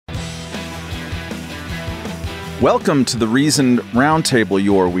Welcome to the Reason Roundtable,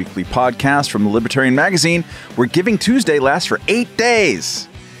 your weekly podcast from the Libertarian Magazine, where Giving Tuesday lasts for 8 days.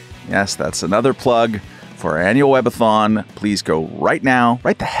 Yes, that's another plug for our annual webathon. Please go right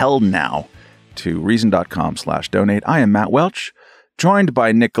the hell now, to reason.com/donate. I am Matt Welch, joined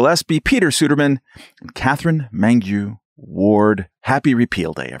by Nick Gillespie, Peter Suderman, and Catherine Mangu Ward. Happy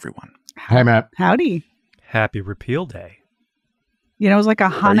Repeal Day, everyone. Hi, Matt. Howdy. Happy Repeal Day. You know, it was like a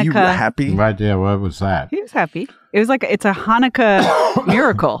Hanukkah. Are you happy? Right, yeah, what was that? He was happy. It was like, it's a Hanukkah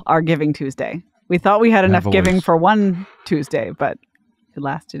miracle, our Giving Tuesday. We thought we had enough giving for one Tuesday, but it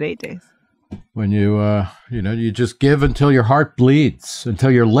lasted 8 days. When you just give until your heart bleeds,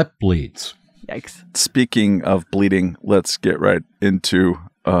 until your lip bleeds. Yikes. Speaking of bleeding, let's get right into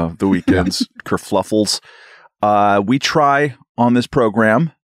the weekend's kerfluffles. We try on this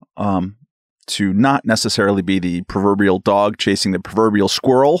program to not necessarily be the proverbial dog chasing the proverbial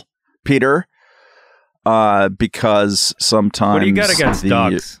squirrel, Peter, because sometimes... What do you got against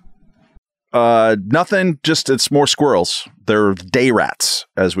dogs? Nothing, just it's more squirrels. They're day rats,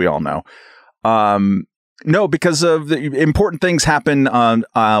 as we all know. No, because of the important things happen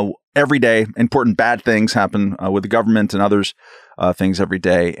every day. Important bad things happen with the government and others, things every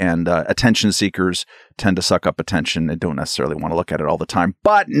day. And attention seekers tend to suck up attention. They don't necessarily want to look at it all the time.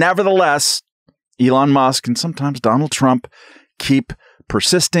 But nevertheless, Elon Musk and sometimes Donald Trump keep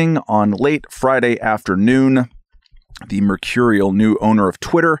persisting. On late Friday afternoon, the mercurial new owner of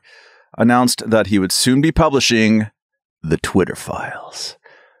Twitter announced that he would soon be publishing the Twitter files,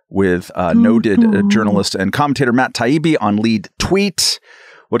 with noted journalist and commentator Matt Taibbi on lead tweet.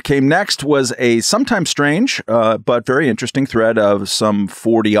 What came next was a sometimes strange but very interesting thread of some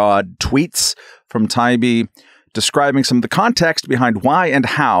 40-odd tweets from Taibbi describing some of the context behind why and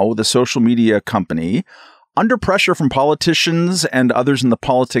how the social media company, under pressure from politicians and others in the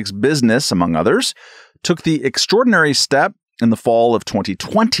politics business, among others, took the extraordinary step in the fall of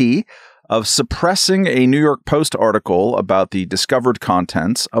 2020 of suppressing a New York Post article about the discovered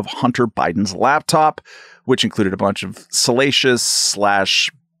contents of Hunter Biden's laptop, which included a bunch of salacious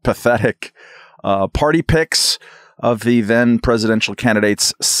 / pathetic party pics of the then presidential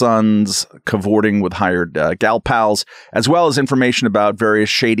candidate's sons cavorting with hired gal pals, as well as information about various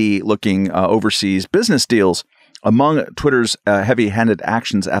shady-looking overseas business deals. Among Twitter's heavy-handed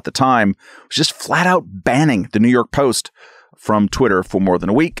actions at the time was just flat-out banning the New York Post from Twitter for more than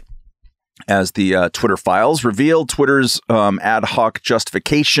a week. As the Twitter files revealed, Twitter's ad hoc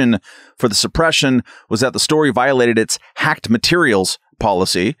justification for the suppression was that the story violated its hacked materials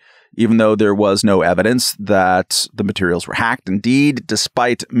policy, even though there was no evidence that the materials were hacked. Indeed,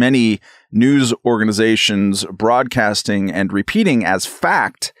 despite many news organizations broadcasting and repeating as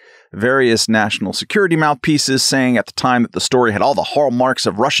fact various national security mouthpieces saying at the time that the story had all the hallmarks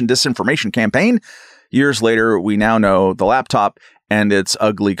of Russian disinformation campaign, years later, we now know the laptop and its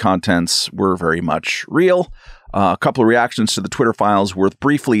ugly contents were very much real. A couple of reactions to the Twitter files worth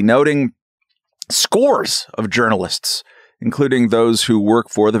briefly noting. Scores of journalists, including those who work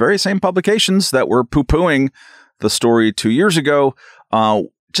for the very same publications that were poo-pooing the story 2 years ago,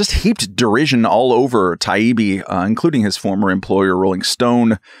 just heaped derision all over Taibbi, including his former employer, Rolling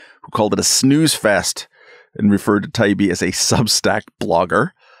Stone, who called it a snooze fest and referred to Taibbi as a Substack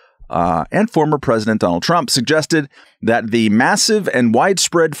blogger. And former President Donald Trump suggested that the massive and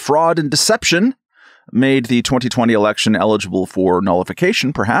widespread fraud and deception made the 2020 election eligible for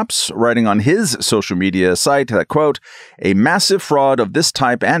nullification, perhaps, writing on his social media site that, quote, "A massive fraud of this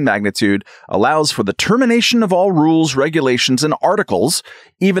type and magnitude allows for the termination of all rules, regulations, and articles,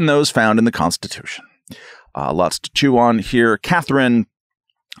 even those found in the Constitution." Lots to chew on here. Catherine,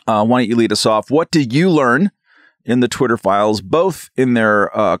 why don't you lead us off? What did you learn in the Twitter files, both in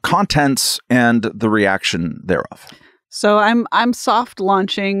their contents and the reaction thereof? So I'm soft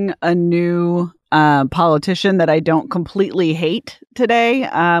launching a new politician that I don't completely hate today,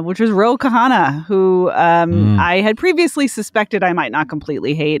 which was Ro Khanna, who I had previously suspected I might not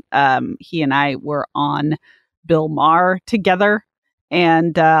completely hate. He and I were on Bill Maher together.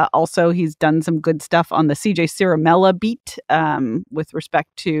 And also he's done some good stuff on the CJ Ciaramella beat with respect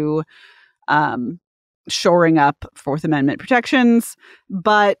to shoring up Fourth Amendment protections.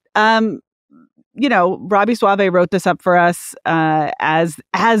 But, Robbie Suave wrote this up for us as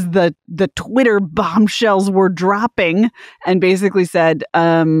the Twitter bombshells were dropping and basically said,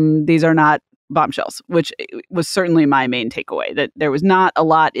 these are not bombshells, which was certainly my main takeaway, that there was not a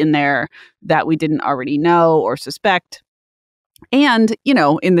lot in there that we didn't already know or suspect. And,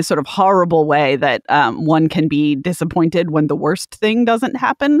 in this sort of horrible way that one can be disappointed when the worst thing doesn't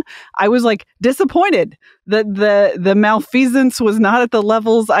happen, I was like disappointed that the malfeasance was not at the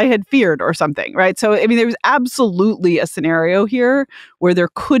levels I had feared or something, right? So, I mean, there was absolutely a scenario here where there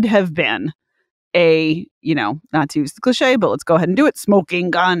could have been a, not to use the cliche, but let's go ahead and do it, smoking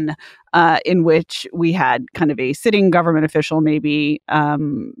gun, in which we had kind of a sitting government official, maybe,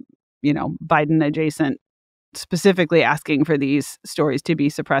 Biden adjacent, specifically asking for these stories to be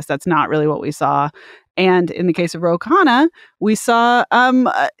suppressed. That's not really what we saw. And in the case of Ro Khanna, we saw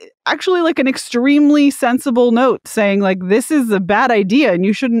actually like an extremely sensible note saying like, this is a bad idea and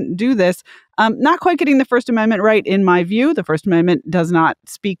you shouldn't do this. Not quite getting the First Amendment right, in my view. The First Amendment does not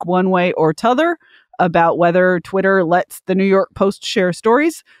speak one way or t'other about whether Twitter lets the New York Post share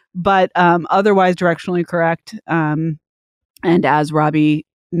stories, but otherwise directionally correct. And as Robbie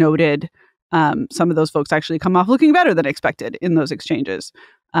noted, some of those folks actually come off looking better than expected in those exchanges.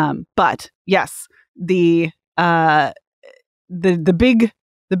 But yes, the big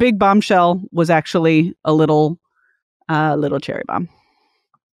bombshell was actually a little cherry bomb.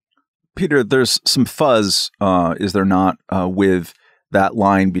 Peter, there's some fuzz, is there not, with that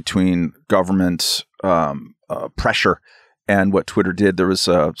line between government pressure and what Twitter did? There was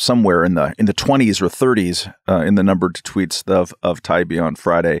somewhere in the 20s or 30s in the numbered tweets of Taibbi on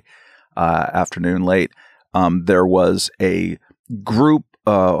Friday afternoon late. There was a group,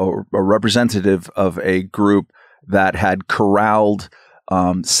 or a representative of a group that had corralled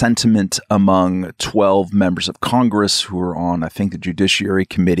sentiment among 12 members of Congress who were on, I think, the Judiciary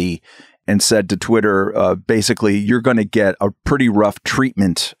Committee, and said to Twitter, basically, you're going to get a pretty rough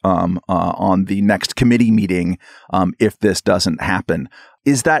treatment on the next committee meeting if this doesn't happen.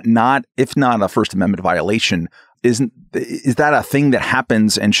 Is that not, if not a First Amendment violation, is that a thing that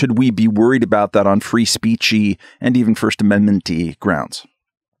happens, and should we be worried about that on free speechy and even First Amendment-y grounds?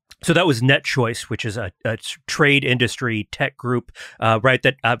 So that was NetChoice, which is a trade industry tech group, right?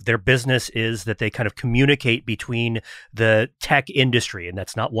 That their business is that they kind of communicate between the tech industry, and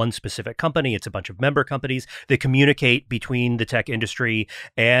that's not one specific company; it's a bunch of member companies. They communicate between the tech industry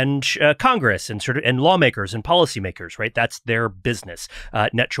and Congress and and lawmakers and policymakers, right? That's their business.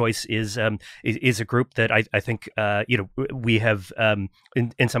 NetChoice is a group that I think we have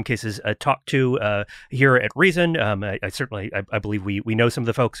in some cases talked to here at Reason. I believe we know some of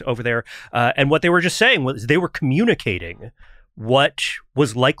the folks over there. And what they were just saying was they were communicating what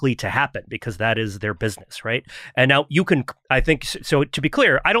was likely to happen because that is their business, right? And now you can, I think, so to be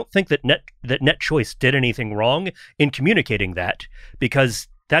clear, I don't think that NetChoice did anything wrong in communicating that, because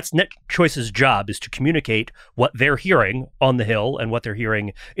that's NetChoice's job, is to communicate what they're hearing on the Hill and what they're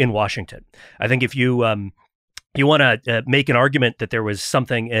hearing in Washington. I think if you want to make an argument that there was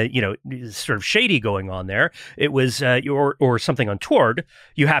something, sort of shady going on there, it was, or something untoward,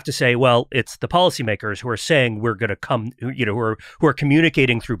 you have to say, well, it's the policymakers who are saying we're going to come, who are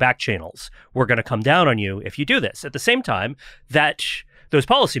communicating through back channels. We're going to come down on you if you do this. At the same time, that those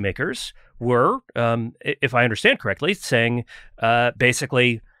policymakers were, if I understand correctly, saying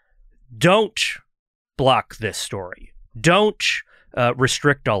basically, don't block this story. Don't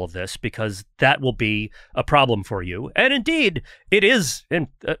restrict all of this, because that will be a problem for you. And indeed, it is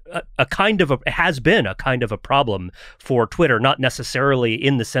a kind of has been a kind of a problem for Twitter, not necessarily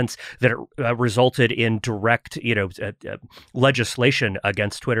in the sense that it resulted in direct, legislation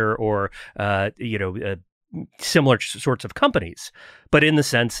against Twitter or, similar sorts of companies, but in the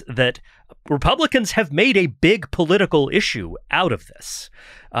sense that Republicans have made a big political issue out of this.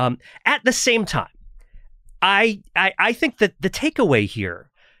 At the same time, I think that the takeaway here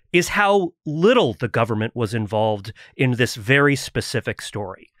is how little the government was involved in this very specific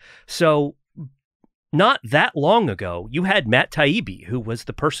story. So not that long ago, you had Matt Taibbi, who was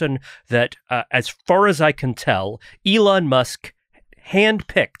the person that, as far as I can tell, Elon Musk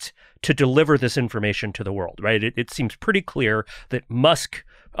handpicked to deliver this information to the world, right? It seems pretty clear that Musk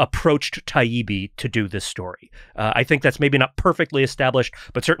approached Taibbi to do this story. I think that's maybe not perfectly established,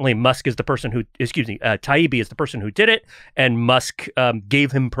 but certainly Musk is the person who, Taibbi is the person who did it, and Musk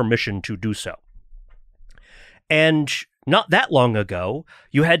gave him permission to do so. And not that long ago,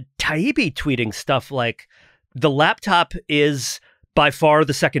 you had Taibbi tweeting stuff like, the laptop is by far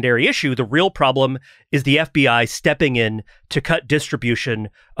the secondary issue. The real problem is the FBI stepping in to cut distribution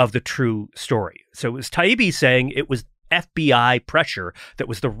of the true story. So it was Taibbi saying it was FBI pressure that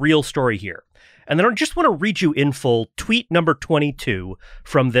was the real story here. And then I just want to read you in full tweet number 22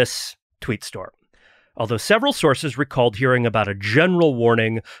 from this tweet storm. Although several sources recalled hearing about a general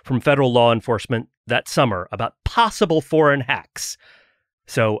warning from federal law enforcement that summer about possible foreign hacks,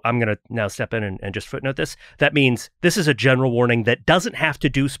 So I'm going to now step in and just footnote this. That means this is a general warning that doesn't have to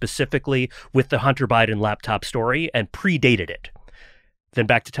do specifically with the Hunter Biden laptop story and predated it. Then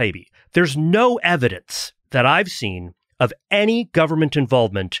back to Taibbi. There's no evidence that I've seen of any government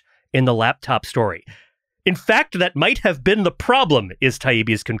involvement in the laptop story. In fact, that might have been the problem, is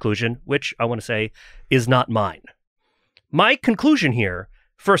Taibbi's conclusion, which I want to say is not mine. My conclusion here,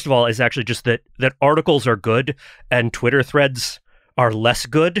 first of all, is actually just that articles are good and Twitter threads are less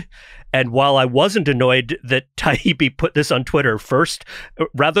good. And while I wasn't annoyed that Taibbi put this on Twitter first,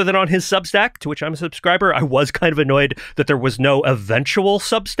 rather than on his Substack, to which I'm a subscriber, I was kind of annoyed that there was no eventual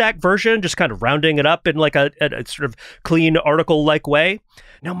Substack version, just kind of rounding it up in like a sort of clean article-like way.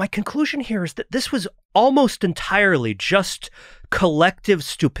 Now, my conclusion here is that this was almost entirely just collective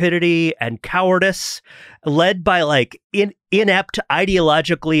stupidity and cowardice led by like inept,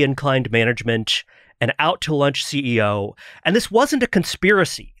 ideologically inclined management, an out-to-lunch CEO. And this wasn't a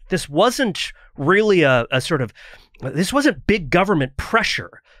conspiracy. This wasn't really this wasn't big government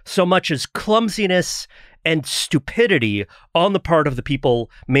pressure so much as clumsiness and stupidity on the part of the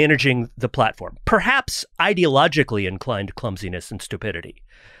people managing the platform. Perhaps ideologically inclined clumsiness and stupidity.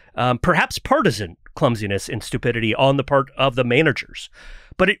 Perhaps partisan clumsiness and stupidity on the part of the managers.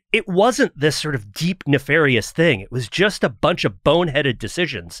 But it wasn't this sort of deep nefarious thing. It was just a bunch of boneheaded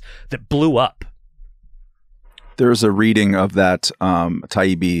decisions that blew up. There's a reading of that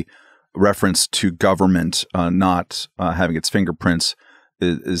Taibbi reference to government not having its fingerprints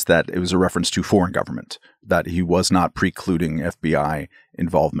is that it was a reference to foreign government, that he was not precluding FBI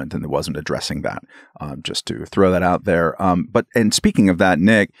involvement and it wasn't addressing that, just to throw that out there. And speaking of that,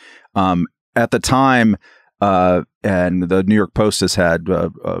 Nick, at the time, and the New York Post has had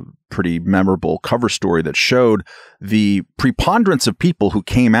a pretty memorable cover story that showed the preponderance of people who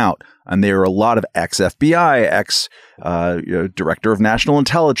came out, and there are a lot of ex-FBI, ex-Director of National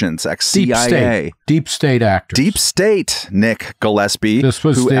Intelligence, ex-CIA. Deep state actors. Deep state, Nick Gillespie. This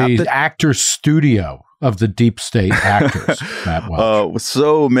was the actor's studio of the deep state actors. With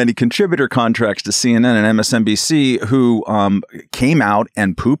so many contributor contracts to CNN and MSNBC who came out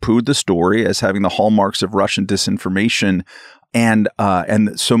and poo-pooed the story as having the hallmarks of Russian disinformation. And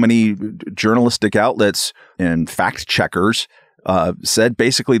so many journalistic outlets and fact checkers said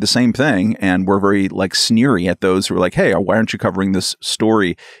basically the same thing and were very like sneery at those who were like, hey, why aren't you covering this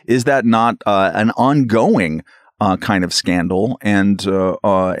story? Is that not an ongoing kind of scandal and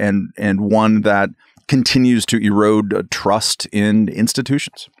one that continues to erode trust in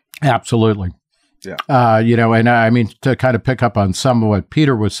institutions? Absolutely. Yeah. And I mean, to kind of pick up on some of what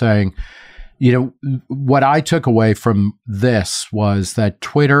Peter was saying, what I took away from this was that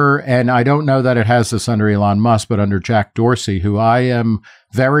Twitter, and I don't know that it has this under Elon Musk, but under Jack Dorsey, who I am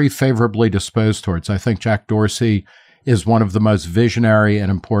very favorably disposed towards. I think Jack Dorsey is one of the most visionary and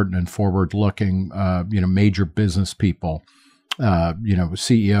important and forward-looking, major business people,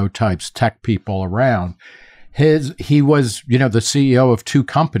 CEO types, tech people around. He was, the CEO of two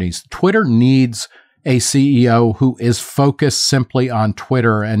companies. Twitter needs a CEO who is focused simply on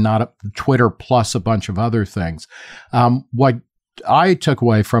Twitter and not Twitter plus a bunch of other things. What I took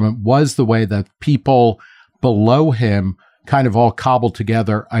away from it was the way that people below him kind of all cobbled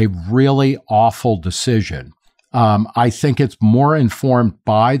together a really awful decision. I think it's more informed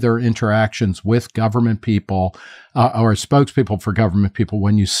by their interactions with government people or spokespeople for government people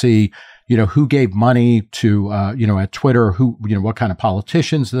when you see, who gave money to, at Twitter, what kind of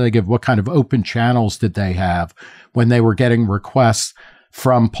politicians did they give? What kind of open channels did they have when they were getting requests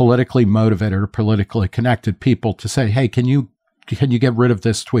from politically motivated or politically connected people to say, hey, can you get rid of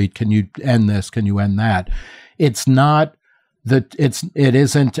this tweet? Can you end this? Can you end that? It's not that it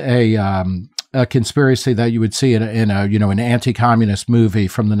isn't a conspiracy that you would see in an anti-communist movie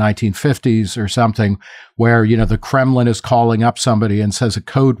from the 1950s or something where, the Kremlin is calling up somebody and says a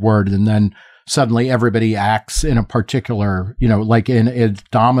code word and then suddenly everybody acts in a particular, like in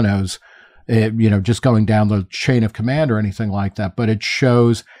dominoes, just going down the chain of command or anything like that. But it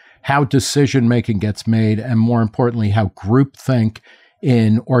shows how decision-making gets made and more importantly, how groupthink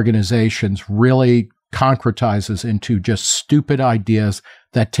in organizations really concretizes into just stupid ideas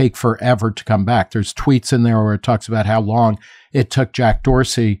that take forever to come back. There's tweets in there where it talks about how long it took Jack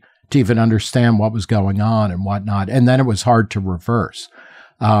Dorsey to even understand what was going on and whatnot. And then it was hard to reverse.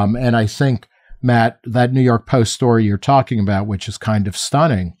 And I think, Matt, that New York Post story you're talking about, which is kind of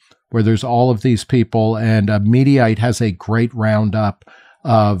stunning, where there's all of these people and Mediaite has a great roundup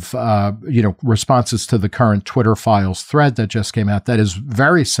of, responses to the current Twitter Files thread that just came out that is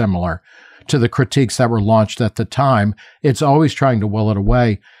very similar to the critiques that were launched at the time. It's always trying to will it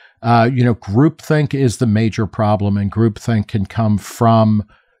away. groupthink is the major problem, and groupthink can come from,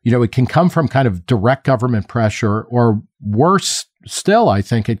 it can come from kind of direct government pressure, or worse still, I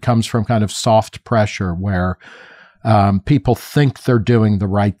think it comes from kind of soft pressure where people think they're doing the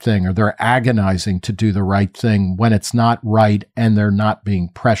right thing, or they're agonizing to do the right thing when it's not right, and they're not being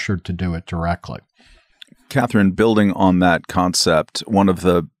pressured to do it directly. Catherine, building on that concept, one of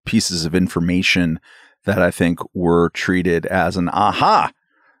the pieces of information that I think were treated as an aha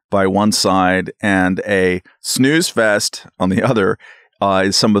by one side and a snooze fest on the other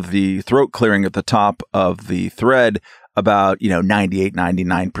is some of the throat clearing at the top of the thread about 98,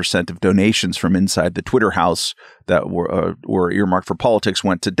 99% of donations from inside the Twitter house that were earmarked for politics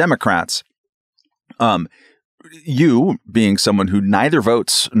went to Democrats. You, being someone who neither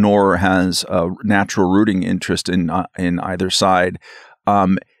votes nor has a natural rooting interest in either side,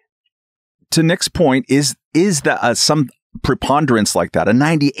 to Nick's point, is that some preponderance like that, a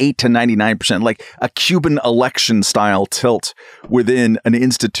 98 to 99%, like a Cuban election style tilt within an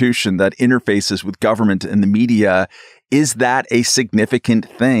institution that interfaces with government and the media, is that a significant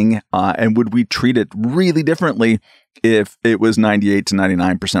thing? And would we treat it really differently if it was 98 to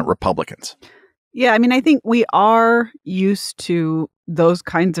 99% Republicans? Yeah, I mean, I think we are used to those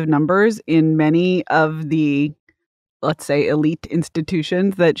kinds of numbers in many of the, let's say, elite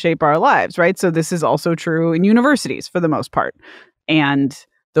institutions that shape our lives, right? So this is also true in universities for the most part. And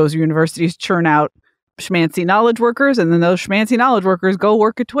those universities churn out schmancy knowledge workers, and then those schmancy knowledge workers go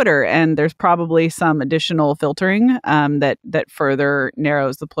work at Twitter. And there's probably some additional filtering that further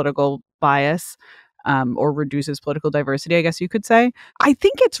narrows the political bias. Or reduces political diversity, I guess you could say. I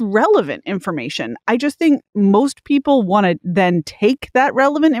think it's relevant information. I just think most people want to then take that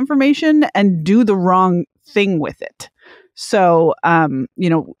relevant information and do the wrong thing with it. So,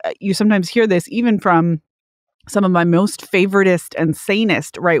 you sometimes hear this even from some of my most favoritist and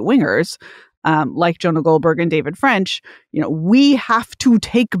sanest right-wingers, like Jonah Goldberg and David French. We have to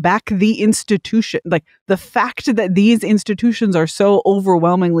take back the institution. Like, the fact that these institutions are so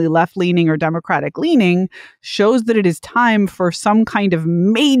overwhelmingly left-leaning or Democratic-leaning shows that it is time for some kind of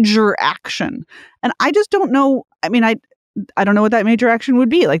major action. And I just don't know. I mean, I don't know what that major action would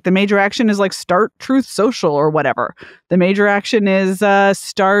be. Like, the major action is like start Truth Social or whatever. The major action is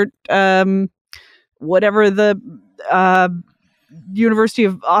start whatever the University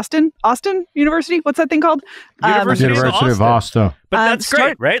of Austin University. What's that thing called? University of Austin. But that's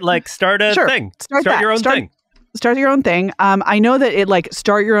great, right? Like, start a thing. Start your own thing. Start your own thing. I know that it like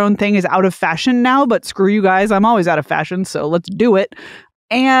start your own thing is out of fashion now, but screw you guys. I'm always out of fashion, so let's do it.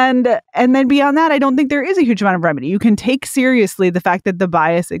 And then beyond that, I don't think there is a huge amount of remedy. You can take seriously the fact that the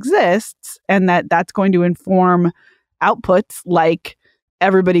bias exists and that that's going to inform outputs like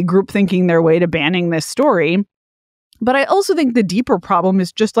everybody group thinking their way to banning this story. But I also think the deeper problem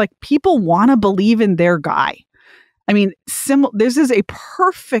is just like people want to believe in their guy. I mean, this is a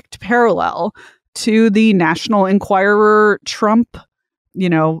perfect parallel to the National Enquirer Trump,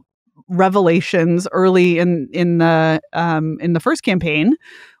 revelations early in the first campaign,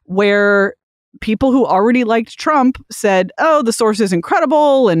 where people who already liked Trump said, "Oh, the source is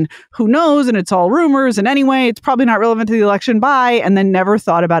incredible, and who knows, and it's all rumors, and anyway, it's probably not relevant to the election." And then never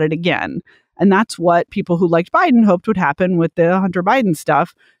thought about it again. And that's what people who liked Biden hoped would happen with the Hunter Biden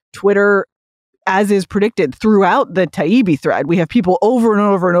stuff. Twitter, as is predicted throughout the Taibbi thread, we have people over and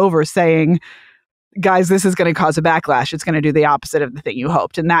over and over saying, guys, this is going to cause a backlash. It's going to do the opposite of the thing you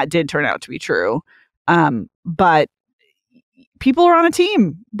hoped. And that did turn out to be true. But people are on a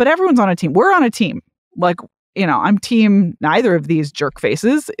team, but everyone's on a team. We're on a team. Like, I'm team neither of these jerk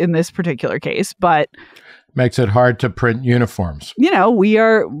faces in this particular case, but makes it hard to print uniforms.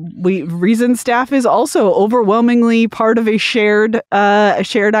 Reason staff is also overwhelmingly part of a shared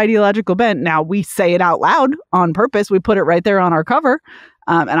ideological bent. Now, we say it out loud on purpose. We put it right there on our cover.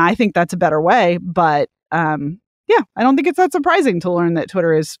 And I think that's a better way. But I don't think it's that surprising to learn that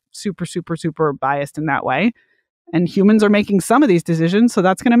Twitter is super, super, super biased in that way. And humans are making some of these decisions, so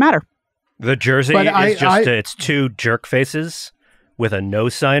that's going to matter. The jersey is just it's two jerk faces with a no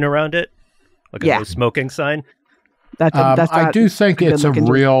sign around it. Like a no smoking sign? I do think it's a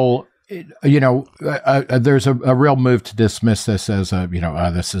real, there's a real move to dismiss this as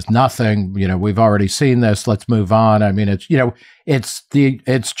this is nothing. We've already seen this. Let's move on. I mean,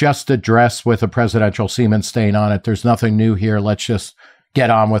 it's just a dress with a presidential semen stain on it. There's nothing new here. Let's just get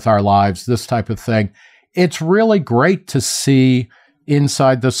on with our lives, this type of thing. It's really great to see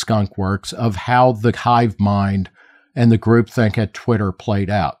inside the skunk works of how the hive mind and the groupthink at Twitter played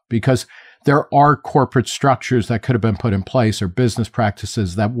out, because there are corporate structures that could have been put in place or business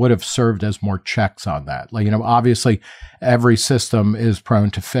practices that would have served as more checks on that. Like, obviously every system is prone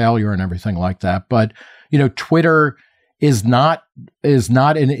to failure and everything like that. But, Twitter is not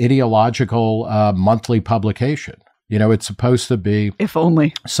an ideological monthly publication. It's supposed to be, if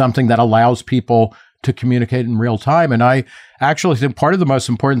only, something that allows people to communicate in real time. And I actually think part of the most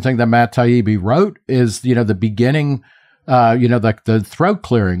important thing that Matt Taibbi wrote is, the beginning, the throat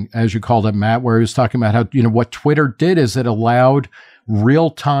clearing, as you called it, Matt, where he was talking about how, what Twitter did is it allowed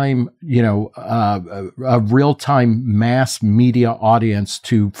real-time, a real-time mass media audience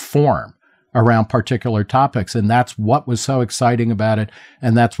to form around particular topics. And that's what was so exciting about it.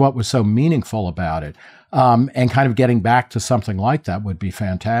 And that's what was so meaningful about it. And kind of getting back to something like that would be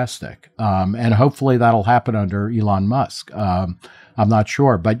fantastic. And hopefully that'll happen under Elon Musk. I'm not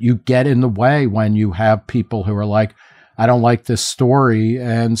sure, but you get in the way when you have people who are like, I don't like this story.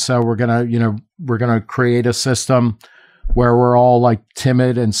 And so we're going to create a system where we're all like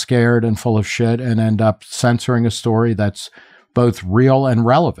timid and scared and full of shit and end up censoring a story that's both real and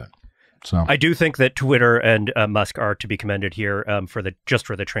relevant. So I do think that Twitter and Musk are to be commended here for the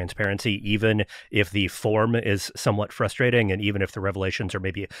transparency, even if the form is somewhat frustrating and even if the revelations are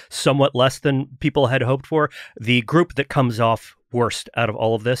maybe somewhat less than people had hoped for. The group that comes off worst out of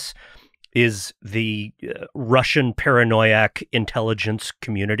all of this is the Russian paranoiac intelligence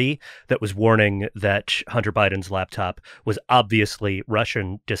community that was warning that Hunter Biden's laptop was obviously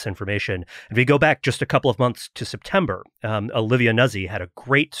Russian disinformation. If we go back just a couple of months to September, Olivia Nuzzi had a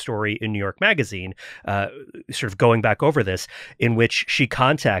great story in New York Magazine, sort of going back over this, in which she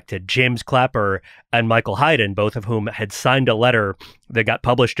contacted James Clapper and Michael Hayden, both of whom had signed a letter that got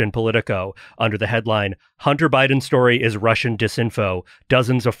published in Politico under the headline, Hunter Biden's story is Russian disinfo,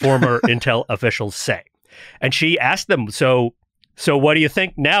 dozens of former intel officials say. And she asked them, so what do you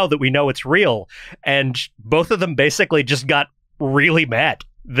think now that we know it's real? And both of them basically just got really mad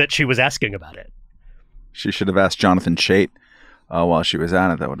that she was asking about it. She should have asked Jonathan Chait while she was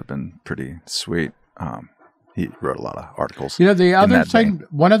at it. That would have been pretty sweet. He wrote a lot of articles. The other thing,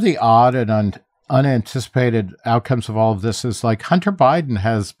 one of the odd and unanticipated outcomes of all of this is like Hunter Biden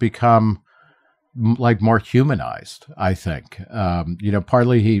has become like more humanized, I think.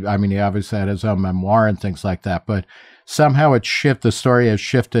 Partly he obviously had his own memoir and things like that, but somehow the story has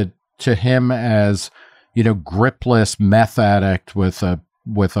shifted to him as, gripless meth addict with a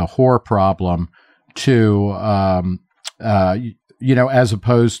whore problem to, as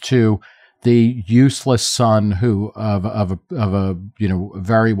opposed to the useless son of a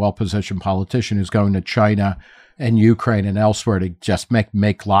very well positioned politician who's going to China and Ukraine and elsewhere to just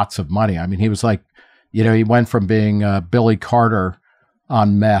make lots of money. I mean, he was like, he went from being Billy Carter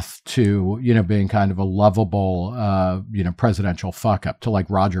on meth to being kind of a lovable presidential fuck up to like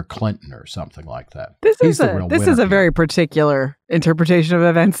Roger Clinton or something like that. This is a very particular interpretation of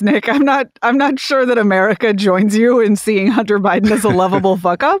events, Nick. I'm not sure that America joins you in seeing Hunter Biden as a lovable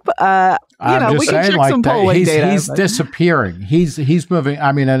fuck up. We can check some polling data. He's disappearing. He's moving.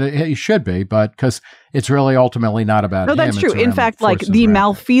 I mean, and he should be, but because it's really ultimately not about him. No, that's true. In fact, like the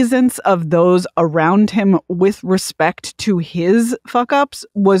malfeasance of those around him with respect to his fuck ups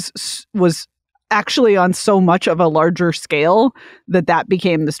was actually on so much of a larger scale that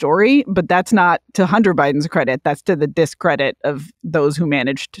became the story. But that's not to Hunter Biden's credit. That's to the discredit of those who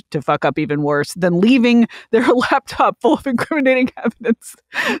managed to fuck up even worse than leaving their laptop full of incriminating evidence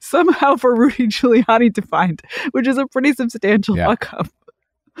somehow for Rudy Giuliani to find, which is a pretty substantial fuck up.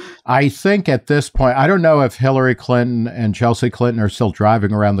 I think at this point, I don't know if Hillary Clinton and Chelsea Clinton are still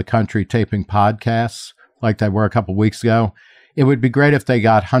driving around the country taping podcasts like they were a couple of weeks ago. It would be great if they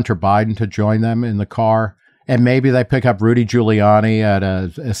got Hunter Biden to join them in the car, and maybe they pick up Rudy Giuliani at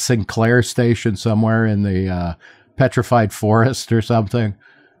a Sinclair station somewhere in the petrified forest or something.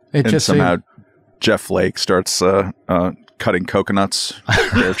 Somehow Jeff Flake starts cutting coconuts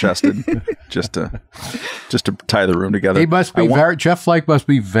bare-chested just to tie the room together. He must be Jeff Flake must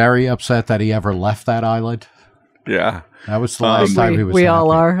be very upset that he ever left that island. Yeah. That was the last time he was We happy.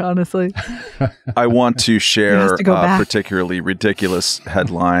 all are, honestly. I want to share a particularly ridiculous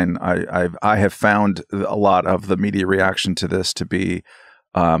headline. I have found a lot of the media reaction to this to be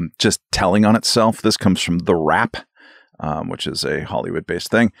just telling on itself. This comes from The Wrap, which is a Hollywood-based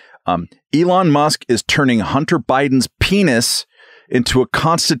thing. Elon Musk is turning Hunter Biden's penis into a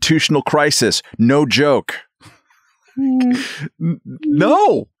constitutional crisis. No joke.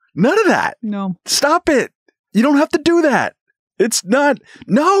 No, none of that. No. Stop it. You don't have to do that. It's not.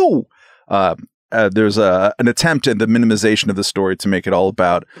 No. There's an attempt at the minimization of the story to make it all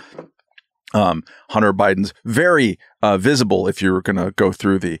about Hunter Biden's very visible, if you were going to go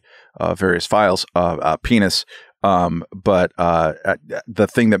through the various files, penis. But the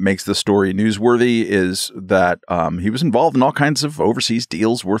thing that makes the story newsworthy is that he was involved in all kinds of overseas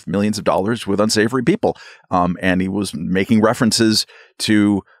deals worth millions of dollars with unsavory people. And he was making references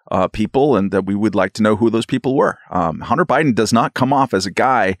to people, and that we would like to know who those people were. Hunter Biden does not come off as a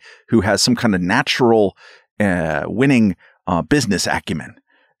guy who has some kind of natural winning business acumen.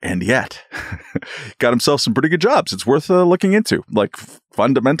 And yet, got himself some pretty good jobs. It's worth looking into, like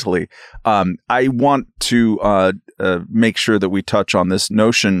fundamentally. I want to make sure that we touch on this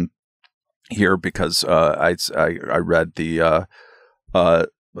notion here because I read the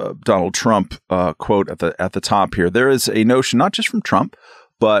Donald Trump quote at the top here. There is a notion, not just from Trump,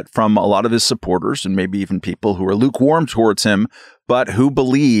 but from a lot of his supporters and maybe even people who are lukewarm towards him, but who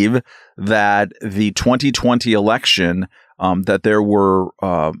believe that the 2020 election that there were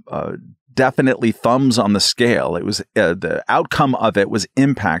definitely thumbs on the scale. It was the outcome of it was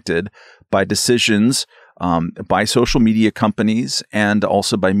impacted by decisions by social media companies and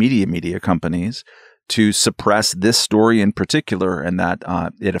also by media companies to suppress this story in particular, and that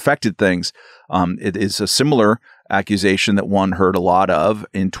it affected things. It is a similar accusation that one heard a lot of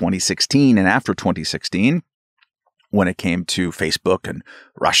in 2016 and after 2016. When it came to Facebook and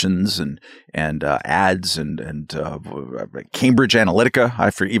Russians and ads and Cambridge Analytica,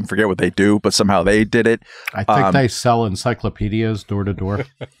 I even forget what they do, but somehow they did it. I think they sell encyclopedias door to door.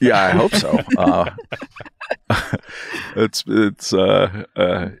 Yeah, I hope so. It's you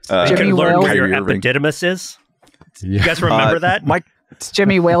can learn where your epididymis is. Yeah. You guys remember that? It's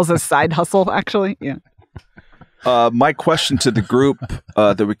Jimmy Wales' side hustle, actually. Yeah. My question to the group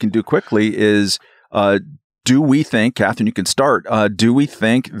that we can do quickly is. Do we think, Catherine, you can start, do we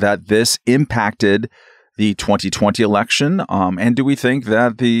think that this impacted the 2020 election? And do we think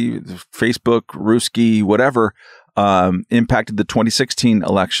that the Facebook, Ruski, whatever, impacted the 2016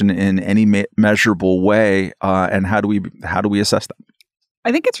 election in any measurable way? And how do we assess that?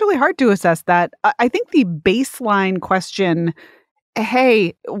 I think it's really hard to assess that. I think the baseline question,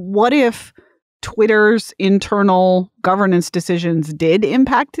 hey, what if Twitter's internal governance decisions did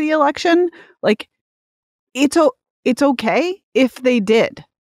impact the election? Like, it's okay if they did.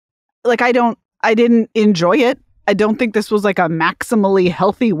 Like, I didn't enjoy it. I don't think this was like a maximally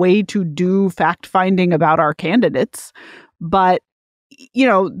healthy way to do fact finding about our candidates. But, you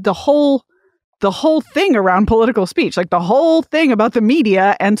know, the whole thing around political speech, like the whole thing about the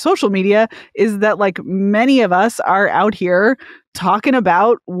media and social media is that like many of us are out here talking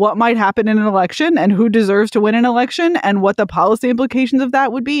about what might happen in an election and who deserves to win an election and what the policy implications of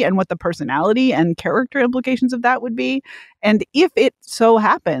that would be and what the personality and character implications of that would be. And if it so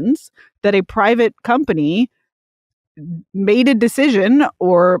happens that a private company made a decision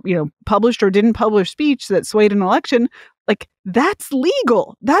or, you know, published or didn't publish speech that swayed an election, like that's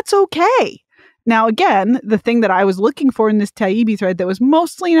legal. That's okay. Now, again, the thing that I was looking for in this Taibbi thread that was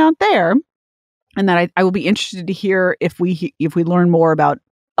mostly not there, and that I will be interested to hear if we learn more about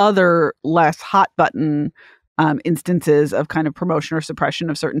other less hot button instances of kind of promotion or suppression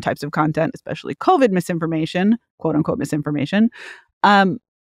of certain types of content, especially COVID misinformation, quote unquote misinformation.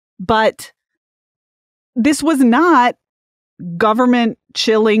 But this was not government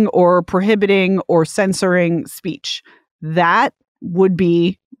chilling or prohibiting or censoring speech. That would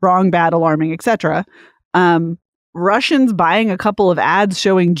be wrong, bad, alarming, etc. Russians buying a couple of ads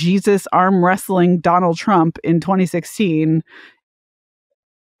showing Jesus arm wrestling Donald Trump in 2016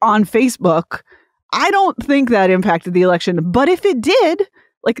 on Facebook, I don't think that impacted the election. But if it did,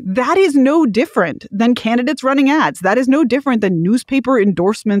 like that is no different than candidates running ads. That is no different than newspaper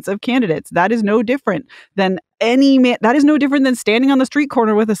endorsements of candidates. That is no different than that is no different than standing on the street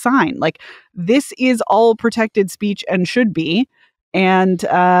corner with a sign. Like this is all protected speech and should be. And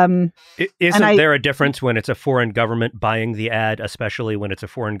isn't there a difference when it's a foreign government buying the ad, especially when it's a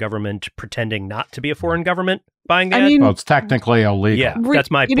foreign government pretending not to be a foreign government buying the ad? Well, it's technically illegal. Yeah, that's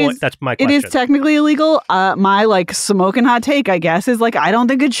my point. That's my question. It is technically illegal. My like smoking hot take, I guess, is like I don't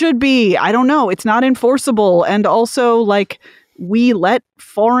think it should be. I don't know. It's not enforceable, and also like we let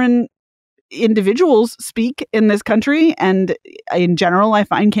foreign individuals speak in this country, and in general I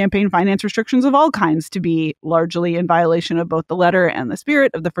find campaign finance restrictions of all kinds to be largely in violation of both the letter and the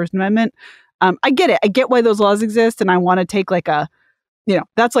spirit of the First Amendment. I get it. I get why those laws exist, and I want to take like a, you know,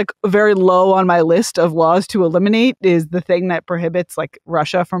 that's like very low on my list of laws to eliminate is the thing that prohibits like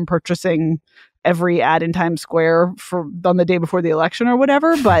Russia from purchasing every ad in Times Square on the day before the election or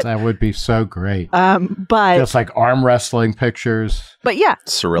whatever. But that would be so great. But just like arm wrestling pictures. But yeah,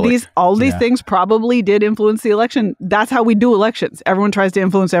 Cyrillic. all these things probably did influence the election. That's how we do elections. Everyone tries to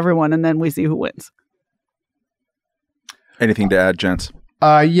influence everyone, and then we see who wins. Anything to add, gents?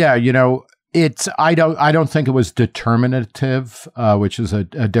 Yeah, I don't think it was determinative, which is a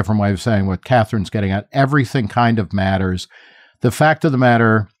different way of saying what Catherine's getting at. Everything kind of matters. The fact of the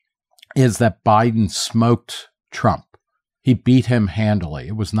matter is that Biden smoked Trump. He beat him handily.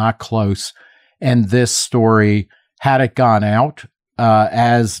 It was not close. And this story, had it gone out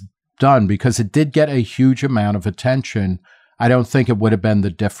as done, because it did get a huge amount of attention, I don't think it would have been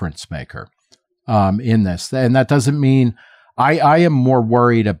the difference maker in this. And that doesn't mean I am more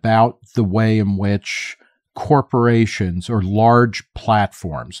worried about the way in which corporations or large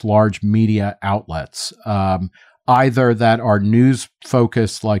platforms, large media outlets, either that are news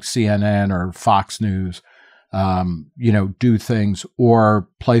focused like CNN or Fox News, do things, or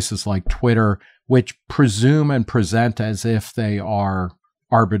places like Twitter, which presume and present as if they are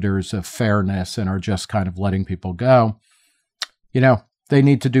arbiters of fairness and are just kind of letting people go. They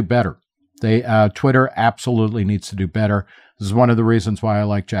need to do better. Twitter absolutely needs to do better. This is one of the reasons why I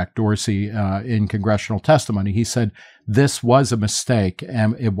like Jack Dorsey in congressional testimony. He said, this was a mistake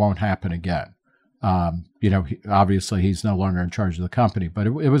and it won't happen again. Obviously he's no longer in charge of the company, but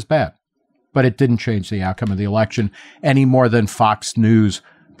it was bad. But it didn't change the outcome of the election any more than Fox News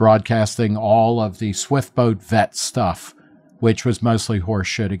broadcasting all of the Swift Boat vet stuff, which was mostly horse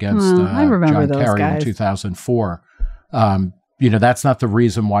shit against John Kerry in 2004. That's not the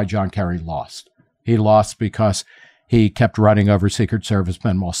reason why John Kerry lost. He lost because he kept running over Secret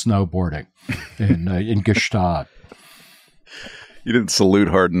Servicemen while snowboarding in Gstaad. You didn't salute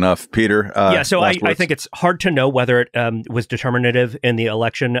hard enough, Peter. So I think it's hard to know whether it was determinative in the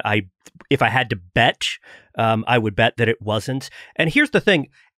election. If I had to bet, I would bet that it wasn't. And here's the thing.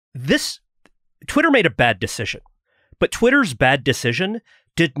 Twitter made a bad decision, but Twitter's bad decision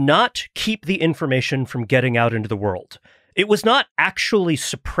did not keep the information from getting out into the world. It was not actually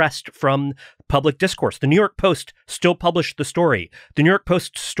suppressed from public discourse. The New York Post still published the story. The New York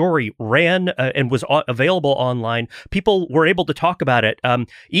Post story ran and was available online. People were able to talk about it.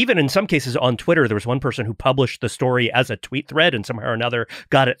 Even in some cases on Twitter, there was one person who published the story as a tweet thread and somehow or another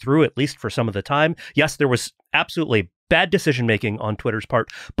got it through, at least for some of the time. Yes, there was absolutely bad decision-making on Twitter's part,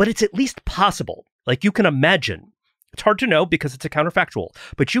 but it's at least possible. Like, you can imagine. It's hard to know because it's a counterfactual,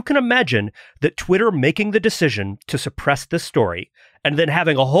 but you can imagine that Twitter making the decision to suppress this story and then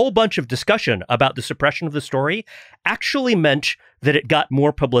having a whole bunch of discussion about the suppression of the story actually meant that it got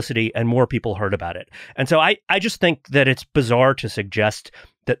more publicity and more people heard about it. And so I just think that it's bizarre to suggest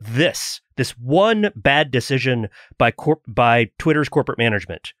that this one bad decision by Twitter's corporate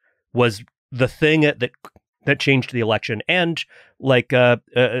management was the thing that changed the election and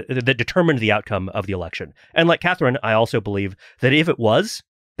that determined the outcome of the election. And like Catherine, I also believe that if it was,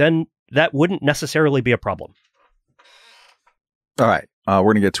 then that wouldn't necessarily be a problem. All right. We're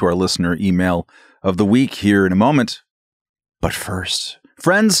going to get to our listener email of the week here in a moment. But first,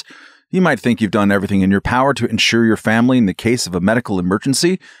 friends, you might think you've done everything in your power to ensure your family in the case of a medical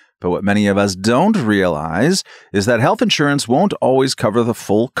emergency. But what many of us don't realize is that health insurance won't always cover the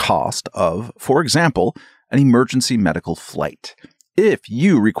full cost of, for example, an emergency medical flight. If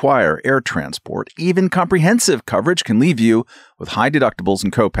you require air transport, even comprehensive coverage can leave you with high deductibles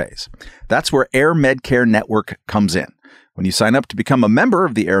and copays. That's where Air Medcare Network comes in. When you sign up to become a member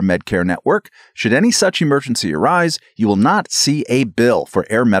of the Air Medcare Network, should any such emergency arise, you will not see a bill for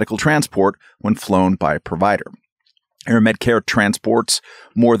air medical transport when flown by a provider. Air Medcare transports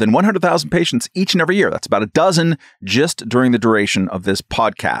more than 100,000 patients each and every year. That's about a dozen just during the duration of this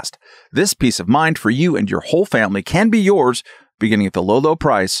podcast. This peace of mind for you and your whole family can be yours beginning at the low, low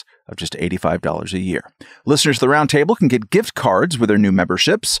price of just $85 a year. Listeners to the Roundtable can get gift cards with their new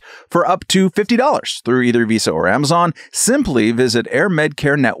memberships for up to $50 through either Visa or Amazon. Simply visit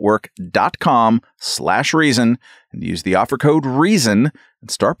airmedcarenetwork.com/reason and use the offer code REASON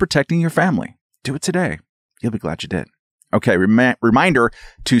and start protecting your family. Do it today. You'll be glad you did. Okay, reminder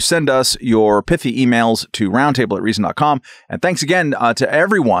to send us your pithy emails to roundtable@reason.com. And thanks again to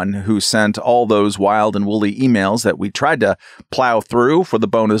everyone who sent all those wild and woolly emails that we tried to plow through for the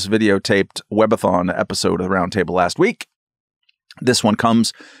bonus videotaped webathon episode of the Roundtable last week. This one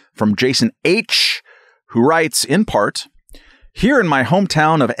comes from Jason H., who writes, in part, here in my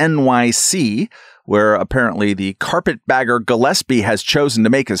hometown of NYC, where apparently the carpetbagger Gillespie has chosen to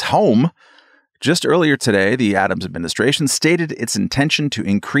make his home, Just earlier today, the Adams administration stated its intention to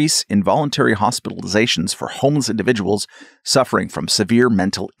increase involuntary hospitalizations for homeless individuals suffering from severe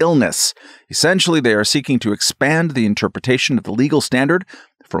mental illness. Essentially, they are seeking to expand the interpretation of the legal standard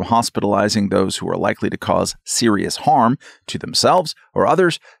from hospitalizing those who are likely to cause serious harm to themselves or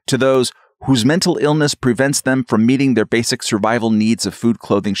others to those whose mental illness prevents them from meeting their basic survival needs of food,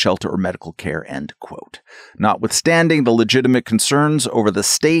 clothing, shelter, or medical care, end quote. Notwithstanding the legitimate concerns over the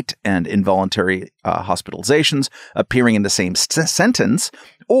state and involuntary hospitalizations appearing in the same sentence,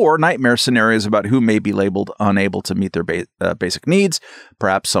 or nightmare scenarios about who may be labeled unable to meet their basic needs,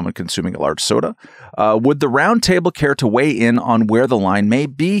 perhaps someone consuming a large soda, would the Roundtable care to weigh in on where the line may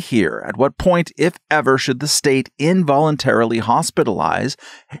be here? At what point, if ever, should the state involuntarily hospitalize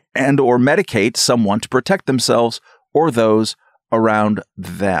and or medicate someone to protect themselves or those around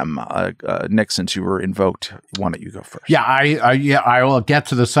them? Nick, since you were invoked, why don't you go first? Yeah, I will get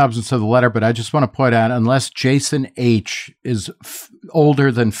to the substance of the letter, but I just want to point out, unless Jason H. is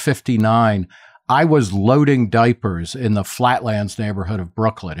older than 59, I was loading diapers in the Flatlands neighborhood of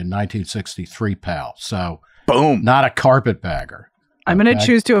Brooklyn in 1963, pal. So, boom, not a carpetbagger. I'm going to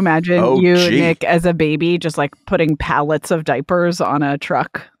choose to imagine Nick, as a baby, just like putting pallets of diapers on a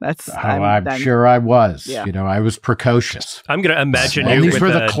truck. I'm sure I was. Yeah. I was precocious. I'm going to imagine you these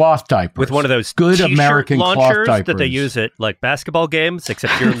were the cloth diapers. With one of those good t-shirt American launchers cloth diapers that they use at like basketball games,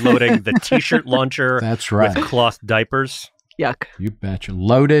 except you're loading the t-shirt launcher That's right. with cloth diapers. Yuck. You betcha.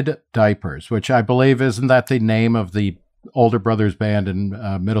 Loaded diapers, which I believe, isn't that the name of the older brothers band in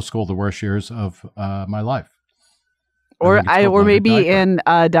middle school, the worst years of my life? Or maybe in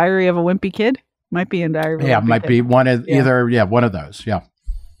Diary of a Wimpy Kid. Might be in Diary of a Wimpy Kid. Yeah, might be one of one of those. Yeah.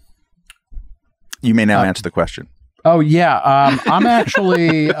 You may now answer the question. Oh, yeah. I'm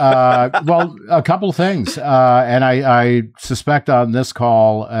actually, a couple of things. And I suspect on this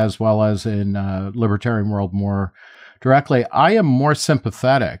call, as well as in Libertarian World more directly, I am more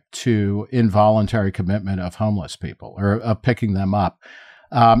sympathetic to involuntary commitment of homeless people or of picking them up.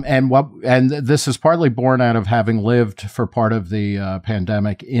 And this is partly born out of having lived for part of the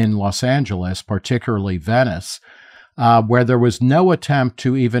pandemic in Los Angeles, particularly Venice, where there was no attempt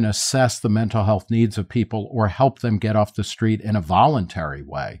to even assess the mental health needs of people or help them get off the street in a voluntary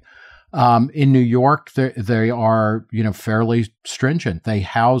way. In New York, they are, fairly stringent. They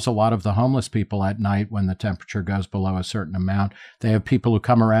house a lot of the homeless people at night when the temperature goes below a certain amount. They have people who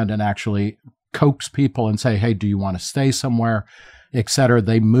come around and actually coax people and say, hey, do you want to stay somewhere, et cetera.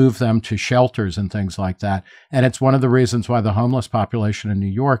 They move them to shelters and things like that. And it's one of the reasons why the homeless population in New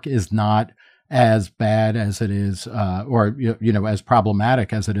York is not as bad as it is, or as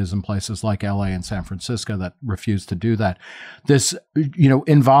problematic as it is in places like LA and San Francisco that refuse to do that. This,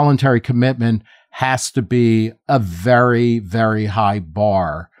 involuntary commitment has to be a very, very high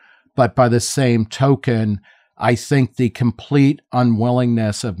bar. But by the same token, I think the complete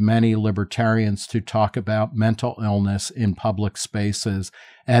unwillingness of many libertarians to talk about mental illness in public spaces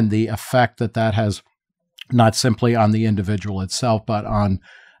and the effect that has not simply on the individual itself, but on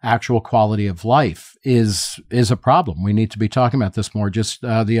actual quality of life is a problem. We need to be talking about this more. Just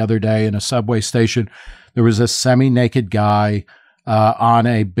the other day in a subway station, there was a semi-naked guy on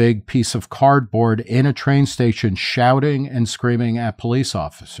a big piece of cardboard in a train station shouting and screaming at police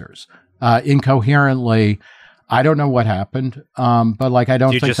officers incoherently. I don't know what happened, but I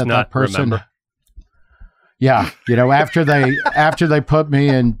don't think that person. Remember? Yeah, after they put me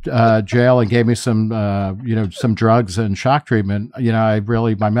in jail and gave me some drugs and shock treatment,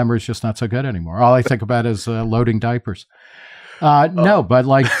 my memory is just not so good anymore. All I think about is loading diapers. No,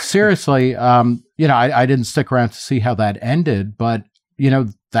 but seriously, I didn't stick around to see how that ended, but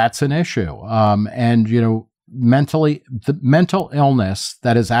that's an issue. And mentally, the mental illness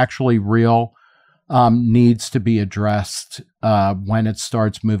that is actually real needs to be addressed when it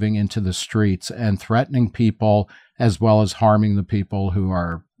starts moving into the streets and threatening people as well as harming the people who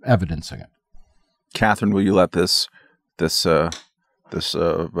are evidencing it. Catherine, will you let this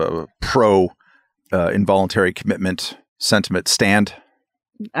pro involuntary commitment sentiment stand?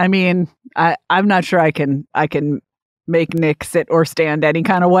 I mean, I'm not sure I can make Nick sit or stand any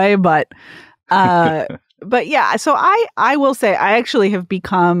kind of way, but yeah. So I will say I actually have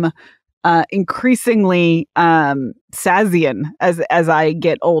become increasingly Sazian as I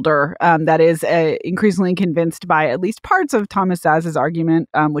get older. That is increasingly convinced by at least parts of Thomas Saz's argument,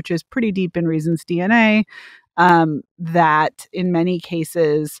 which is pretty deep in Reason's DNA, that in many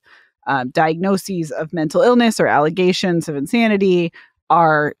cases, diagnoses of mental illness or allegations of insanity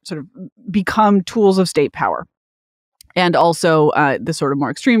are sort of become tools of state power. And also the sort of more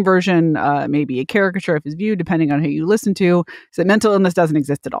extreme version, maybe a caricature of his view, depending on who you listen to, is that mental illness doesn't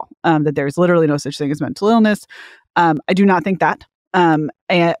exist at all, that there's literally no such thing as mental illness. I do not think that.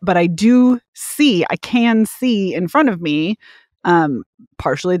 But I can see in front of me,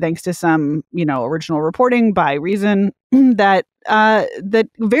 partially thanks to some, original reporting by Reason, that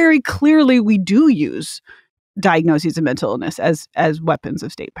very clearly we do use diagnoses of mental illness as weapons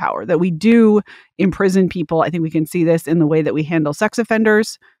of state power, that we do imprison people. I think we can see this in the way that we handle sex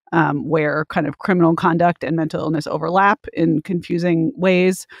offenders, where kind of criminal conduct and mental illness overlap in confusing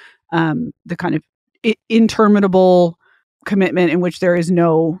ways. The kind of interminable commitment in which there's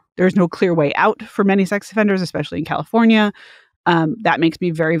no clear way out for many sex offenders, especially in California. That makes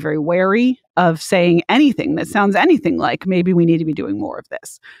me very, very wary of saying anything that sounds anything like maybe we need to be doing more of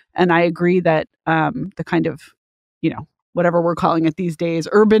this. And I agree that the kind of, whatever we're calling it these days,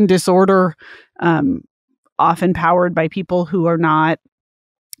 urban disorder, often powered by people who are not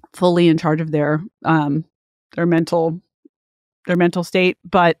fully in charge of their mental state,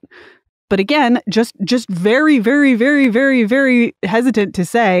 but again, just very, very, very, very, very hesitant to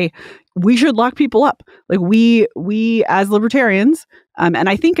say we should lock people up. Like we as libertarians, and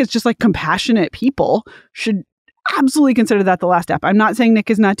I think it's just like compassionate people should absolutely consider that the last step. I'm not saying Nick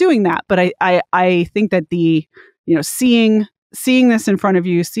is not doing that, but I think that the, seeing this in front of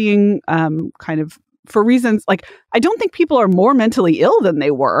you, seeing kind of for reasons like, I don't think people are more mentally ill than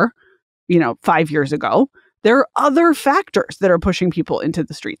they were, 5 years ago. There are other factors that are pushing people into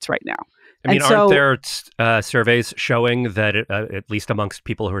the streets right now. I mean, aren't there surveys showing that at least amongst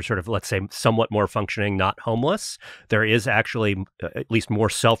people who are sort of, let's say, somewhat more functioning, not homeless, there is actually at least more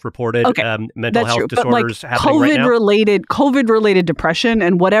self-reported mental health disorders happening right now? COVID-related depression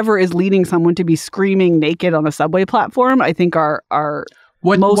and whatever is leading someone to be screaming naked on a subway platform, I think are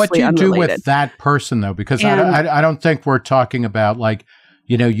mostly what do you unrelated. do with that person, though? Because I don't think we're talking about like,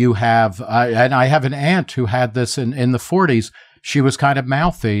 you have, and I have an aunt who had this in the 40s. She was kind of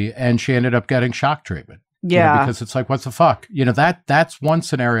mouthy and she ended up getting shock treatment. Yeah. Because it's like, what the fuck? That's one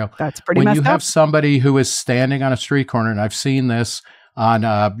scenario. That's pretty messed up. When you have somebody who is standing on a street corner, and I've seen this on,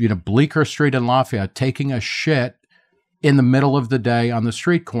 Bleecker Street in Lafayette, taking a shit in the middle of the day on the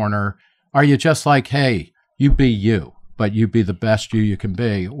street corner, are you just like, hey, you be you, but you be the best you can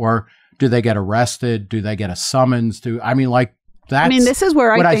be? Or do they get arrested? Do they get a summons? This is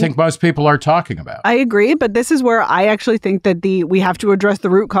where I think most people are talking about. I agree, but this is where I actually think that we have to address the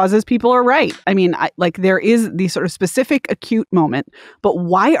root causes. People are right. I mean, there is the sort of specific acute moment, but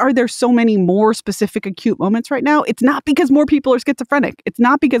why are there so many more specific acute moments right now? It's not because more people are schizophrenic. It's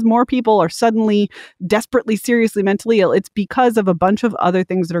not because more people are suddenly desperately, seriously mentally ill. It's because of a bunch of other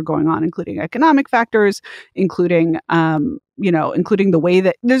things that are going on, including economic factors, including the way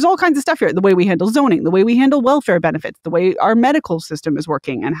that there's all kinds of stuff here, the way we handle zoning, the way we handle welfare benefits, the way our medical system is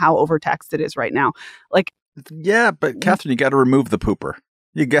working and how overtaxed it is right now. Yeah, but Catherine, you got to remove the pooper.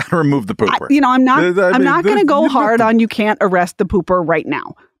 You got to remove the pooper. I'm not going to go hard on you can't arrest the pooper right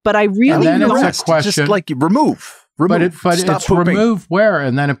now, but I really it's a question. Just like remove. But it's pooping. Remove where,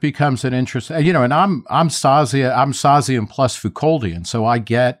 and then it becomes an interest. And I'm Sasian plus Foucauldian, so I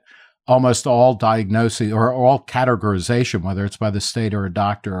get almost all diagnosis or all categorization, whether it's by the state or a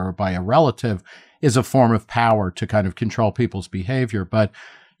doctor or by a relative, is a form of power to kind of control people's behavior. But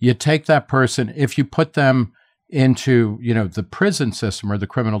you take that person, if you put them into, the prison system or the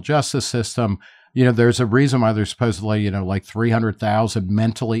criminal justice system, there's a reason why there's supposedly, like 300,000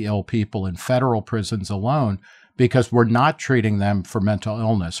 mentally ill people in federal prisons alone, because we're not treating them for mental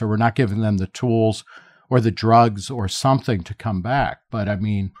illness, or we're not giving them the tools or the drugs or something to come back. But I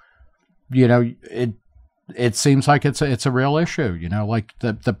mean, it seems like it's a real issue, like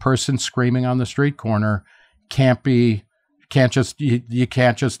the person screaming on the street corner you can't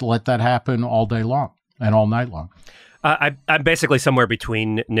just let that happen all day long and all night long. I'm basically somewhere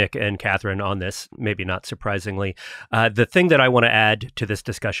between Nick and Catherine on this, maybe not surprisingly. The thing that I want to add to this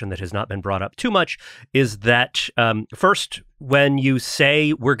discussion that has not been brought up too much is that, first, when you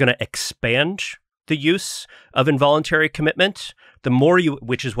say we're going to expand the use of involuntary commitment, the more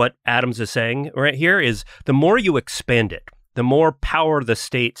which is what Adams is saying right here, is the more you expand it, the more power the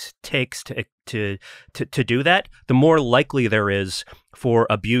state takes to do that, the more likely there is for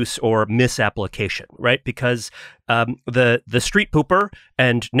abuse or misapplication, right? Because the street pooper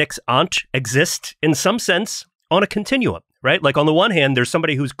and Nick's aunt exist in some sense on a continuum, right? Like on the one hand, there's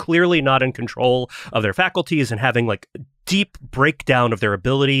somebody who's clearly not in control of their faculties and having like deep breakdown of their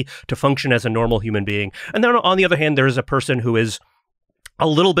ability to function as a normal human being. And then on the other hand, there's a person who is a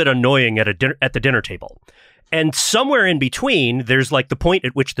little bit annoying at the dinner table. And somewhere in between, there's like the point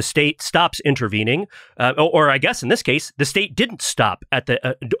at which the state stops intervening, or I guess in this case, the state didn't stop at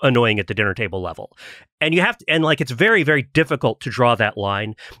the annoying at the dinner table level. And you have to, and like it's very, very difficult to draw that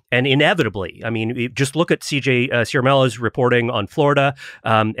line. And inevitably, I mean, just look at CJ Ciaramella's reporting on Florida,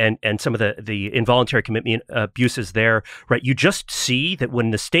 and some of the involuntary commitment abuses there, right? You just see that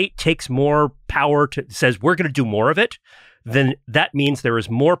when the state takes more power says we're going to do more of it, then that means there is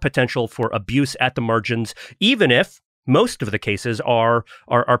more potential for abuse at the margins, even if most of the cases are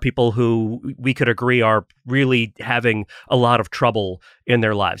people who we could agree are really having a lot of trouble in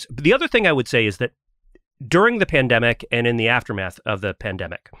their lives. But the other thing I would say is that during the pandemic and in the aftermath of the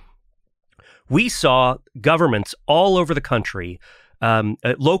pandemic, we saw governments all over the country,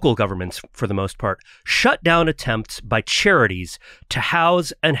 local governments for the most part, shut down attempts by charities to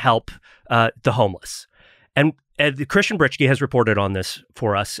house and help the homeless. And Christian Britschke has reported on this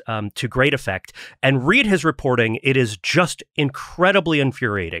for us to great effect. And read his reporting. It is just incredibly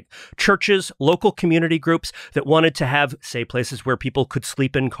infuriating. Churches, local community groups that wanted to have, say, places where people could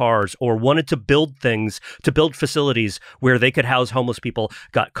sleep in cars or wanted to build facilities where they could house homeless people,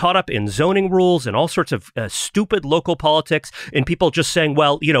 got caught up in zoning rules and all sorts of stupid local politics and people just saying,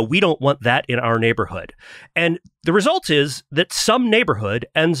 well, we don't want that in our neighborhood. And the result is that some neighborhood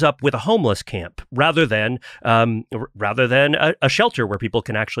ends up with a homeless camp rather than a shelter where people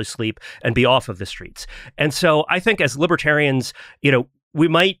can actually sleep and be off of the streets. And so I think as libertarians, we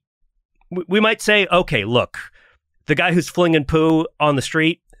might say, okay, look, the guy who's flinging poo on the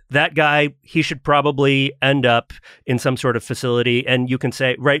street, that guy, he should probably end up in some sort of facility. And you can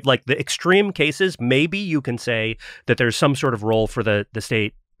say, right, like the extreme cases, maybe you can say that there's some sort of role for the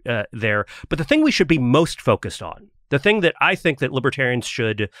state there. But the thing we should be most focused on, the thing that I think that libertarians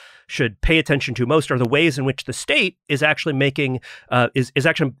should pay attention to most, are the ways in which the state is actually is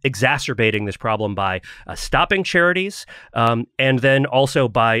actually exacerbating this problem by stopping charities, and then also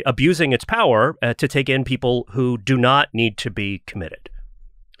by abusing its power to take in people who do not need to be committed.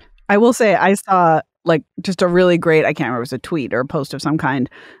 I will say I saw like just a really great, I can't remember if it was a tweet or a post of some kind,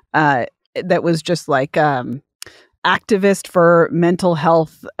 that was just like activist for mental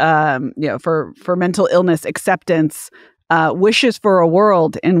health, for mental illness acceptance, wishes for a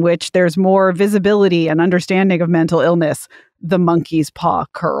world in which there's more visibility and understanding of mental illness. The monkey's paw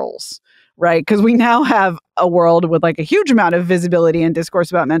curls, right? Because we now have a world with like a huge amount of visibility and discourse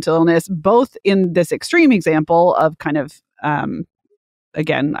about mental illness, both in this extreme example of kind of,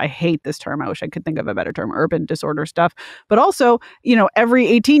 again, I hate this term. I wish I could think of a better term, urban disorder stuff. But also, every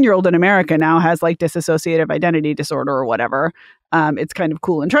 18-year-old in America now has like dissociative identity disorder or whatever. It's kind of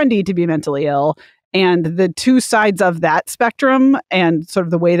cool and trendy to be mentally ill. And the two sides of that spectrum and sort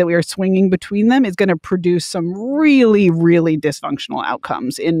of the way that we are swinging between them is going to produce some really, really dysfunctional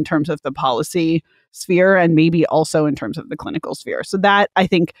outcomes in terms of the policy sphere and maybe also in terms of the clinical sphere. So that, I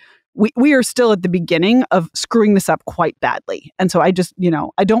think, we are still at the beginning of screwing this up quite badly. And so I just,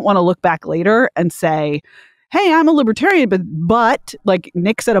 I don't want to look back later and say, hey, I'm a libertarian, but like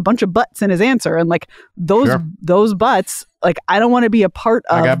Nick said a bunch of buts in his answer. And like those buts, like I don't want to be a part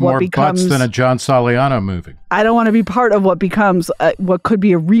of what becomes... butts than a John Saliano movie. I don't want to be part of what becomes what could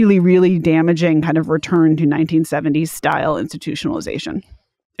be a really, really damaging kind of return to 1970s style institutionalization.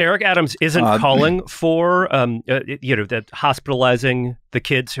 Eric Adams isn't calling for, that hospitalizing the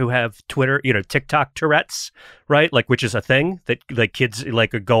kids who have Twitter, TikTok Tourette's, right? Like, which is a thing that like kids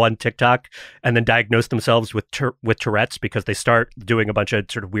like go on TikTok and then diagnose themselves with Tourette's because they start doing a bunch of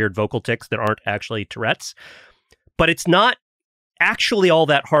sort of weird vocal tics that aren't actually Tourette's. But it's not actually all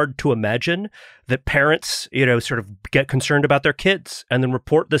that hard to imagine that parents, sort of get concerned about their kids and then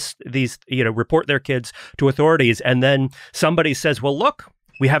report their kids to authorities. And then somebody says, well, look,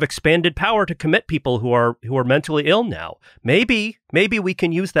 we have expanded power to commit people who are mentally ill now. Maybe we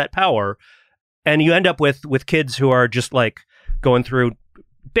can use that power. And you end up with kids who are just like going through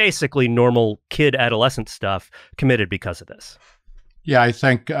basically normal kid adolescent stuff committed because of this. Yeah, I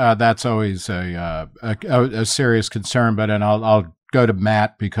think that's always a serious concern. But and I'll go to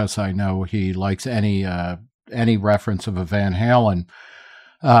Matt because I know he likes any reference of a Van Halen,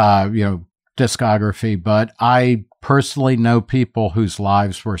 discography. But I personally know people whose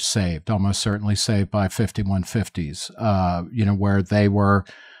lives were saved, almost certainly saved by 5150s, where they were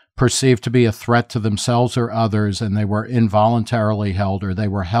perceived to be a threat to themselves or others, and they were involuntarily held, or they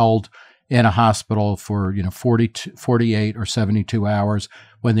were held in a hospital for 48 or 72 hours.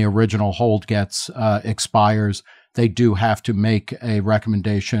 When the original hold expires, they do have to make a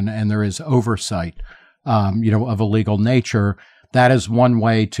recommendation, and there is oversight, of a legal nature. that is one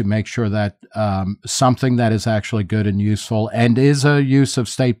way to make sure that something that is actually good and useful and is a use of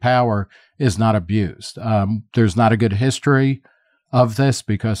state power is not abused. There's not a good history of this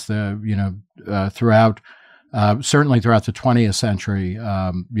because throughout certainly throughout the 20th century,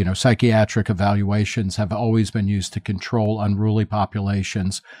 psychiatric evaluations have always been used to control unruly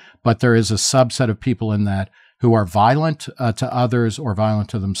populations. But there is a subset of people in that who are violent to others or violent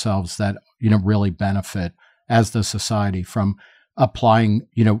to themselves that, really benefit as the society from applying,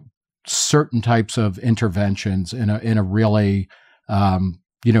 certain types of interventions in a really,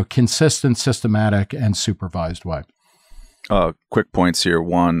 consistent, systematic, and supervised way. Quick points here.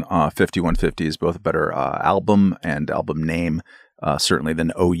 One, 5150 is both a better album and album name, certainly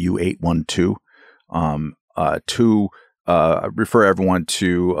than OU812. Two, refer everyone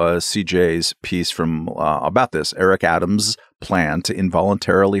to CJ's piece from about this. Eric Adams' plan to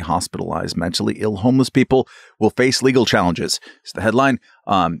involuntarily hospitalize mentally ill homeless people will face legal challenges. It's the headline.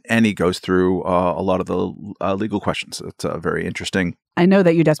 And he goes through a lot of the legal questions. It's very interesting. I know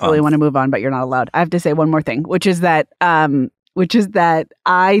that you desperately want to move on, but you're not allowed. I have to say one more thing, which is that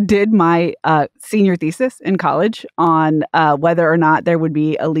I did my senior thesis in college on whether or not there would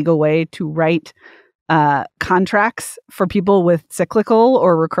be a legal way to write contracts for people with cyclical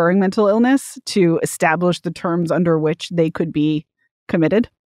or recurring mental illness to establish the terms under which they could be committed.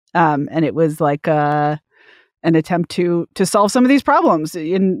 And it was like an attempt to solve some of these problems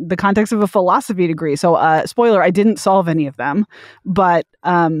in the context of a philosophy degree. So, spoiler, I didn't solve any of them, but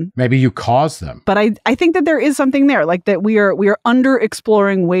maybe you caused them. But I think that there is something there, like that we are under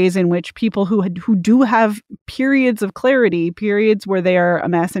exploring ways in which people who do have periods of clarity, periods where they are a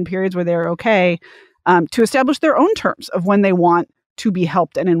mess, and periods where they are okay, to establish their own terms of when they want to be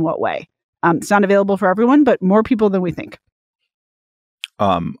helped and in what way. It's not available for everyone, but more people than we think.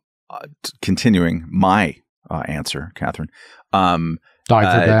 Continuing my answer, Catherine. Dive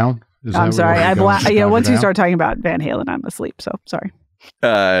down? I'm sorry. Once you start talking about Van Halen, I'm asleep. So sorry.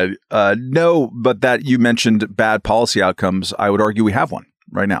 No, but that you mentioned bad policy outcomes. I would argue we have one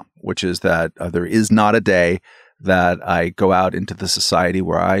right now, which is that there is not a day that I go out into the society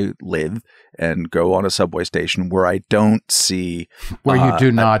where I live and go on a subway station where I don't see where you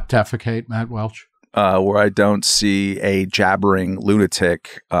do not defecate, Matt Welch. Where I don't see a jabbering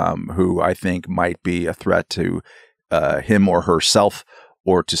lunatic who I think might be a threat to him or herself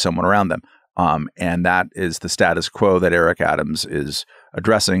or to someone around them. And that is the status quo that Eric Adams is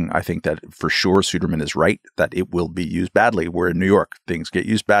addressing. I think that for sure Suderman is right, that it will be used badly. We're in New York. Things get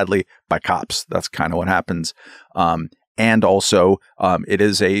used badly by cops. That's kind of what happens. And also, it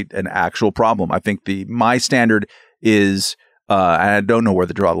is an actual problem. I think my standard is, and I don't know where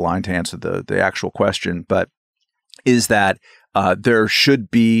to draw the line to answer the actual question, but is that there should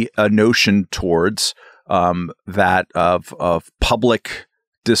be a notion towards that of public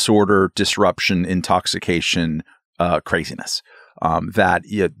disorder, disruption, intoxication, craziness.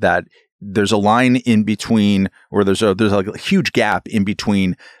 That there's a line in between, or there's like a huge gap in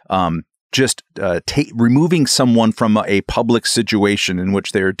between just removing someone from a public situation in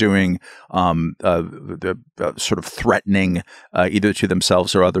which they are doing sort of threatening either to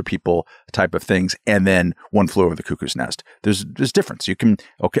themselves or other people type of things, and then One Flew Over the Cuckoo's Nest. There's difference. You can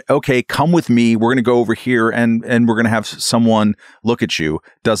okay, come with me. We're going to go over here and we're going to have someone look at you.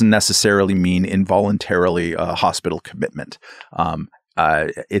 Doesn't necessarily mean involuntarily hospital commitment.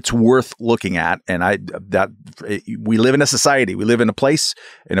 It's worth looking at, and we live in a society, we live in a place,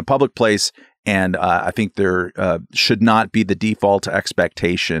 in a public place, and I think there should not be the default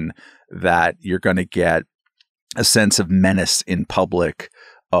expectation that you're going to get a sense of menace in public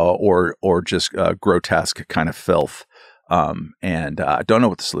or just grotesque kind of filth. And I don't know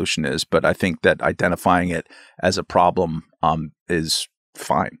what the solution is, but I think that identifying it as a problem is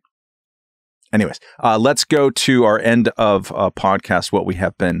fine. Anyways, let's go to our end of podcast, what we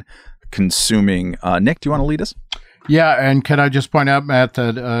have been consuming. Nick, do you want to lead us? Yeah, and can I just point out, Matt,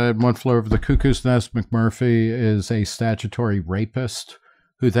 that One Flew Over the Cuckoo's Nest, McMurphy is a statutory rapist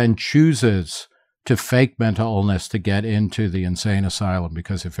who then chooses to fake mental illness to get into the insane asylum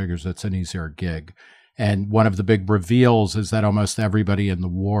because he figures it's an easier gig. And one of the big reveals is that almost everybody in the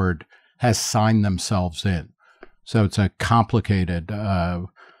ward has signed themselves in. So it's a complicated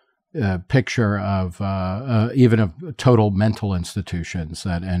picture of even of total mental institutions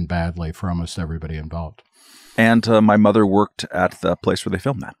that end badly for almost everybody involved. And my mother worked at the place where they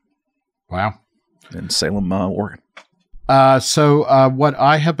filmed that. Wow. In Salem, Oregon. So what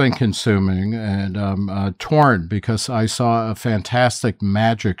I have been consuming, and I'm torn because I saw a fantastic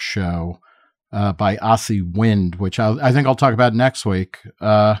magic show by Ossie Wind, which I think I'll talk about next week.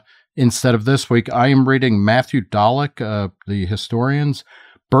 instead of this week, I am reading Matthew Dollock, the historian's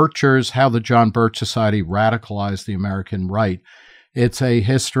Birchers, How the John Birch Society Radicalized the American Right. It's a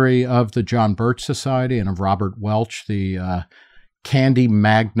history of the John Birch Society and of Robert Welch, the candy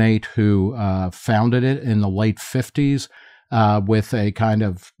magnate who founded it in the late 50s with a kind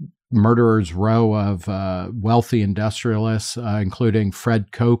of murderer's row of wealthy industrialists, including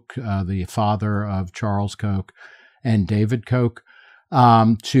Fred Koch, the father of Charles Koch and David Koch,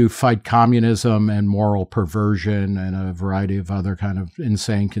 to fight communism and moral perversion and a variety of other kind of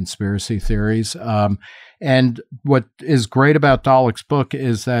insane conspiracy theories. And what is great about Dollock's book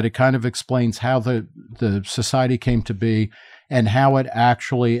is that it kind of explains how the society came to be and how it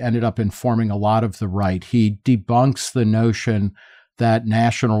actually ended up informing a lot of the right. He debunks the notion that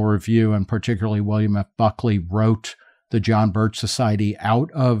National Review, and particularly William F. Buckley, wrote the John Birch Society out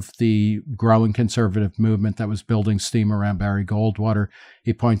of the growing conservative movement that was building steam around Barry Goldwater.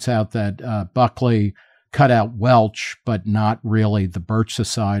 He points out that Buckley cut out Welch, but not really the Birch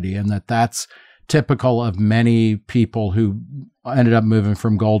Society, and that's typical of many people who ended up moving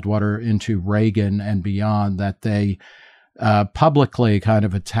from Goldwater into Reagan and beyond, that they publicly kind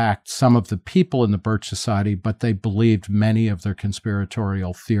of attacked some of the people in the Birch Society, but they believed many of their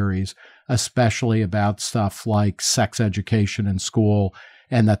conspiratorial theories, especially about stuff like sex education in school,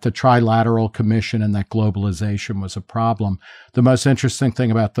 and that the Trilateral Commission and that globalization was a problem. The most interesting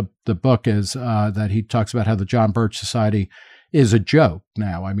thing about the book is that he talks about how the John Birch Society is a joke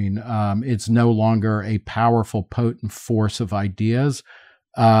now. I mean, it's no longer a powerful, potent force of ideas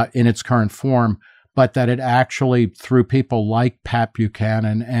in its current form, but that it actually, through people like Pat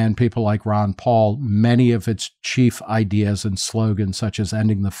Buchanan and people like Ron Paul, many of its chief ideas and slogans, such as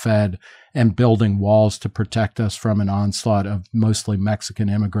ending the Fed and building walls to protect us from an onslaught of mostly Mexican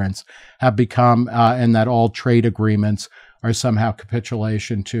immigrants, have become, and that all trade agreements are somehow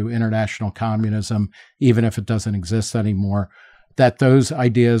capitulation to international communism, even if it doesn't exist anymore, that those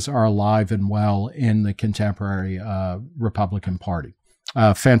ideas are alive and well in the contemporary Republican Party.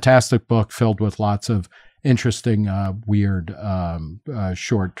 Fantastic book filled with lots of interesting, weird,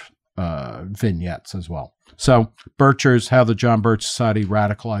 short vignettes as well. So, Birchers, How the John Birch Society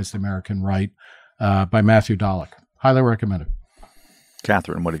Radicalized the American Right, by Matthew Dollock. Highly recommended.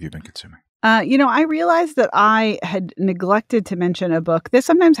 Catherine, what have you been consuming? I realized that I had neglected to mention a book. This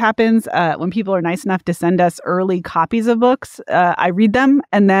sometimes happens when people are nice enough to send us early copies of books. I read them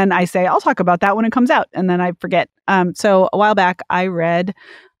and then I say, I'll talk about that when it comes out. And then I forget. So a while back, I read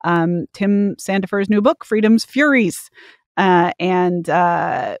Tim Sandifer's new book, Freedom's Furies. And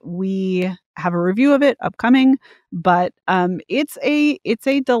we have a review of it upcoming, but it's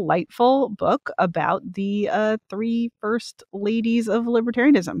a delightful book about the three first ladies of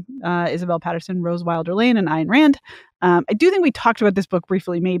libertarianism, Isabel Patterson, Rose Wilder Lane, and Ayn Rand. I do think we talked about this book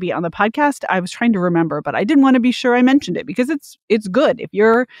briefly maybe on the podcast. I was trying to remember, but I didn't want to be sure I mentioned it because it's good. If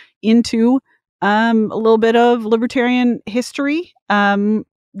you're into a little bit of libertarian history,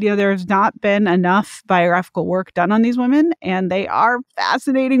 there's not been enough biographical work done on these women, and they are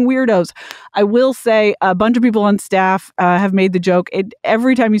fascinating weirdos. I will say a bunch of people on staff have made the joke.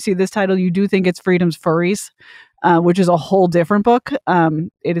 Every time you see this title, you do think it's Freedom's Furries, which is a whole different book.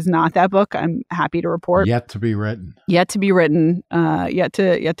 It is not that book. I'm happy to report. Yet to be written. Yet to be written. Yet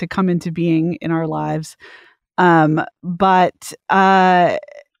to come into being in our lives.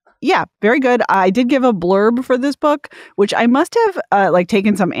 Yeah, very good. I did give a blurb for this book, which I must have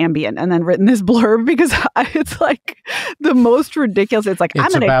taken some Ambien and then written this blurb because it's like the most ridiculous. It's like,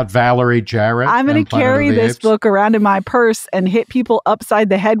 it's about Valerie Jarrett. I'm going to carry this book around in my purse and hit people upside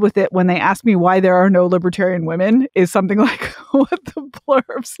the head with it when they ask me why there are no libertarian women, is something like what the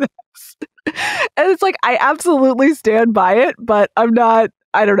blurb says. And it's like, I absolutely stand by it, but I'm not,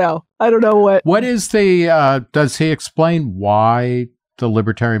 I don't know what is the, does he explain why the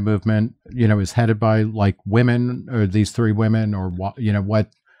libertarian movement, is headed by like women, or these three women, or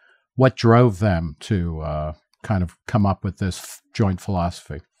what drove them to kind of come up with this joint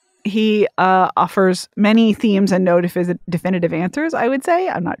philosophy? He offers many themes and no definitive answers, I would say.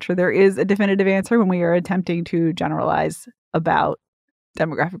 I'm not sure there is a definitive answer when we are attempting to generalize about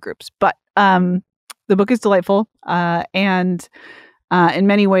demographic groups. But the book is delightful and in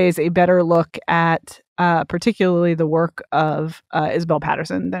many ways a better look at particularly the work of Isabel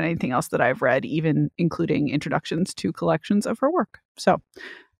Patterson than anything else that I've read, even including introductions to collections of her work. So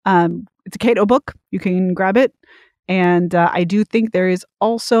it's a Cato book. You can grab it. And I do think there is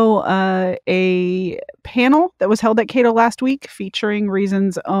also a panel that was held at Cato last week featuring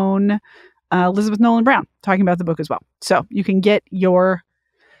Reason's own Elizabeth Nolan Brown talking about the book as well. So you can get your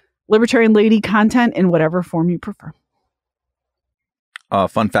libertarian lady content in whatever form you prefer.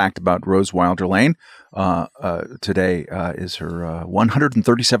 fun fact about Rose Wilder Lane. Today is her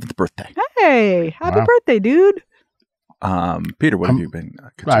 137th birthday. Hey, happy birthday, dude. Peter, what have you been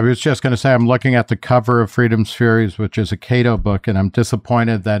considering? I was just going to say I'm looking at the cover of Freedom's Furies, which is a Cato book, and I'm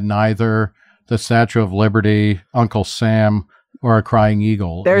disappointed that neither the Statue of Liberty, Uncle Sam, or a crying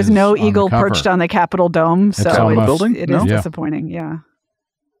eagle. There's no eagle perched on the Capitol Dome, so it is disappointing. Yeah.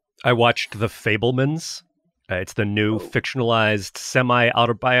 I watched The Fabelmans. It's the new fictionalized,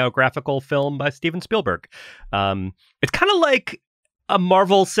 semi-autobiographical film by Steven Spielberg. It's kind of like a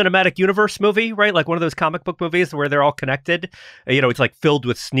Marvel Cinematic Universe movie, right? Like one of those comic book movies where they're all connected. You know, it's like filled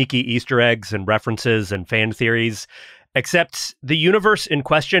with sneaky Easter eggs and references and fan theories, except the universe in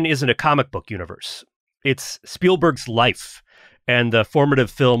question isn't a comic book universe. It's Spielberg's life and the formative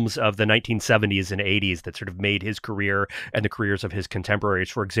films of the 1970s and 80s that sort of made his career and the careers of his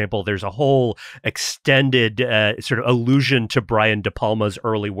contemporaries. For example, there's a whole extended sort of allusion to Brian De Palma's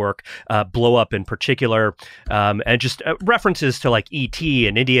early work, Blow Up in particular, and just references to like E.T.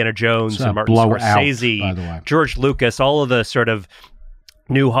 and Indiana Jones and Martin Scorsese, George Lucas, all of the sort of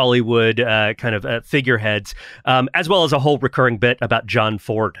new Hollywood kind of figureheads, as well as a whole recurring bit about John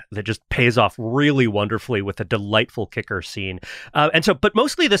Ford that just pays off really wonderfully with a delightful kicker scene. But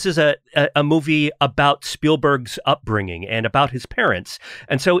mostly this is a movie about Spielberg's upbringing and about his parents.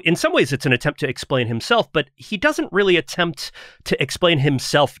 And so in some ways it's an attempt to explain himself, but he doesn't really attempt to explain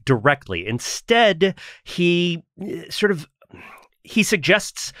himself directly. Instead, he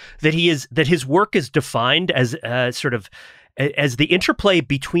suggests that his work is defined as as the interplay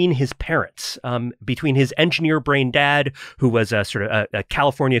between his parents, between his engineer brain dad, who was a sort of a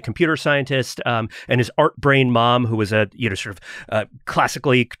California computer scientist, and his art brain mom, who was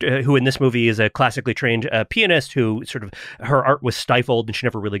classically, who in this movie is a classically trained pianist, who sort of her art was stifled and she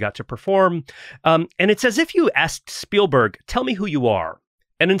never really got to perform. And it's as if you asked Spielberg, "Tell me who you are,"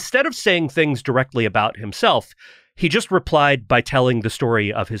 and instead of saying things directly about himself, he just replied by telling the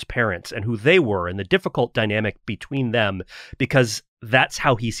story of his parents and who they were and the difficult dynamic between them, because that's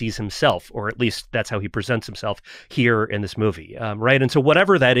how he sees himself, or at least that's how he presents himself here in this movie, right? And so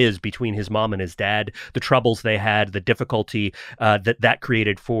whatever that is between his mom and his dad, the troubles they had, the difficulty that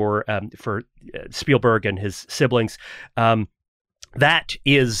created for Spielberg and his siblings, that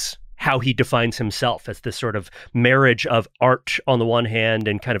is how he defines himself, as this sort of marriage of art on the one hand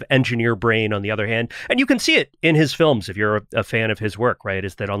and kind of engineer brain on the other hand. And you can see it in his films if you're a fan of his work, right?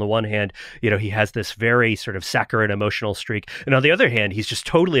 Is that on the one hand, you know, he has this very sort of saccharine emotional streak, and on the other hand, he's just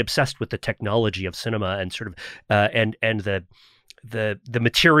totally obsessed with the technology of cinema and sort of and the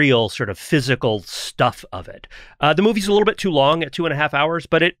material sort of physical stuff of it. The movie's a little bit too long at 2.5 hours,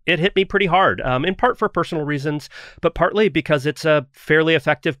 but it hit me pretty hard, in part for personal reasons, but partly because it's a fairly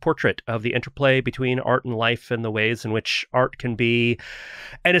effective portrait of the interplay between art and life and the ways in which art can be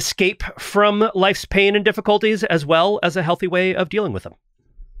an escape from life's pain and difficulties, as well as a healthy way of dealing with them.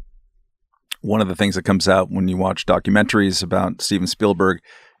 One of the things that comes out when you watch documentaries about Steven Spielberg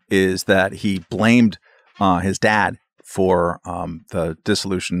is that he blamed his dad for the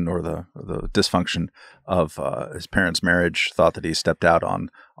dissolution or the dysfunction of his parents' marriage, thought that he stepped out on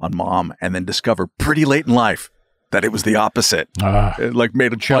mom, and then discovered pretty late in life that it was the opposite. It, like,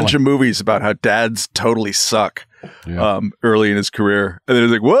 made a bunch of movies about how dads totally suck early in his career. And then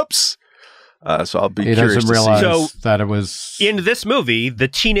he's like, whoops. So I'll be curious doesn't realize that it was... In this movie, the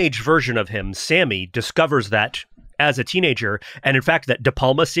teenage version of him, Sammy, discovers that as a teenager. And in fact, that De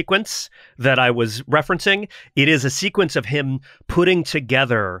Palma sequence that I was referencing, it is a sequence of him putting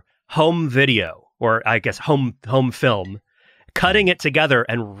together home video, or I guess home film, cutting it together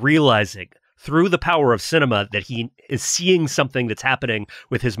and realizing through the power of cinema that he is seeing something that's happening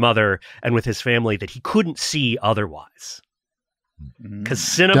with his mother and with his family that he couldn't see otherwise. Because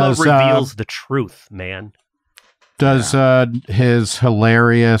cinema reveals the truth, man. Does his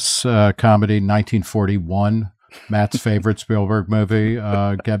hilarious comedy 1941, Matt's favorite Spielberg movie,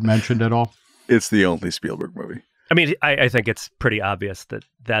 get mentioned at all? It's the only Spielberg movie. I mean, I think it's pretty obvious that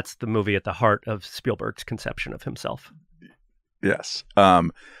that's the movie at the heart of Spielberg's conception of himself. Yes.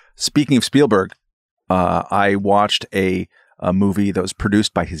 Speaking of Spielberg, I watched a movie that was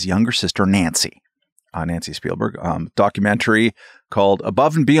produced by his younger sister, Nancy Spielberg, documentary called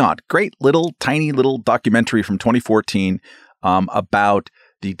Above and Beyond. Great little, tiny little documentary from 2014 about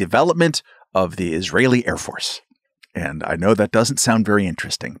the development of the Israeli Air Force. And I know that doesn't sound very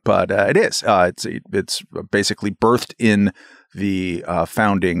interesting, but it is. It's basically birthed in the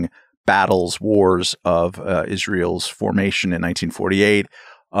founding battles, wars of Israel's formation in 1948.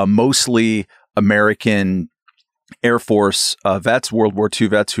 Mostly American Air Force vets, World War II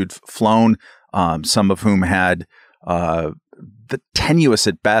vets who'd flown, some of whom had the tenuous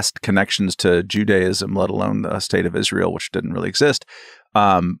at best connections to Judaism, let alone the state of Israel, which didn't really exist.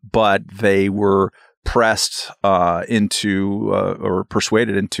 But they were pressed into or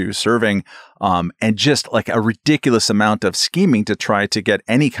persuaded into serving, and just like a ridiculous amount of scheming to try to get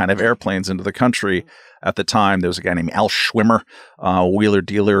any kind of airplanes into the country. At the time, there was a guy named Al Schwimmer, wheeler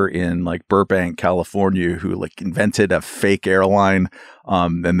dealer in like Burbank, California, who like invented a fake airline.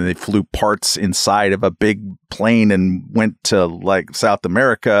 And then they flew parts inside of a big plane and went to like South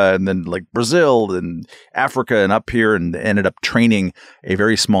America and then like Brazil and Africa and up here, and ended up training a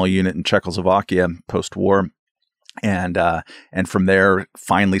very small unit in Czechoslovakia post-war. And from there,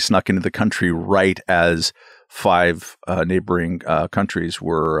 finally snuck into the country right as 5 neighboring countries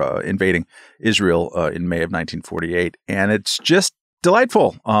were invading Israel in May of 1948. And it's just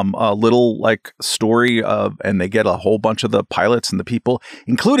delightful. A little like story of, and they get a whole bunch of the pilots and the people,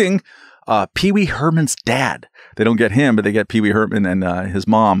 including Pee Wee Herman's dad. They don't get him, but they get Pee Wee Herman and his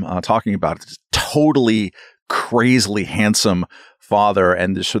mom talking about it. It's totally crazily handsome father,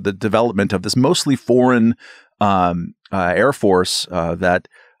 and the development of this mostly foreign Air Force that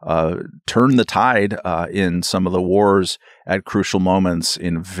turned the tide in some of the wars at crucial moments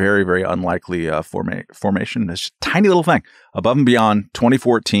in very, very unlikely formation. It's just a tiny little thing. Above and Beyond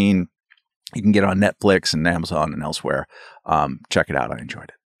 2014. You can get it on Netflix and Amazon and elsewhere. Check it out. I enjoyed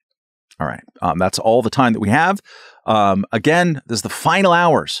it. All right. That's all the time that we have. Again, this is the final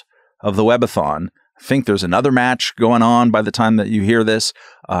hours of the Webathon. I think there's another match going on by the time that you hear this.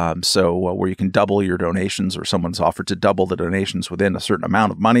 So where you can double your donations, or someone's offered to double the donations within a certain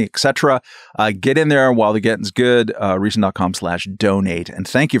amount of money, etc. Get in there while the getting's good. Reason.com/donate. And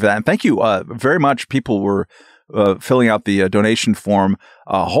thank you for that. And thank you very much. People were filling out the donation form.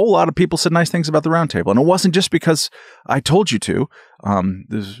 A whole lot of people said nice things about the Roundtable. And it wasn't just because I told you to.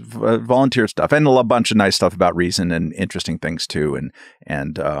 There's volunteer stuff and a bunch of nice stuff about Reason and interesting things too.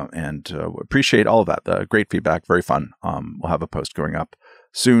 And appreciate all of that. Great feedback. Very fun. We'll have a post going up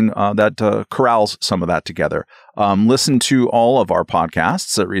soon that corrals some of that together. Listen to all of our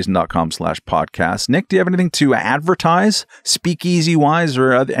podcasts at reason.com/podcast. Nick, do you have anything to advertise, speakeasy wise,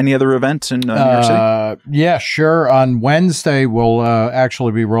 or any other events in New York City? Yeah, sure. On Wednesday, we'll actually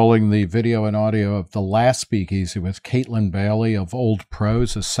be rolling the video and audio of the last speakeasy with Caitlin Bailey of Old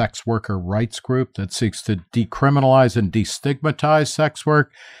Pros, a sex worker rights group that seeks to decriminalize and destigmatize sex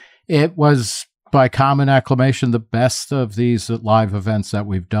work. It was, by common acclamation, the best of these live events that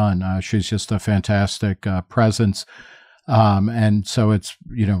we've done. She's just a fantastic presence. And so it's,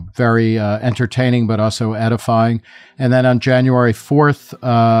 very entertaining, but also edifying. And then on January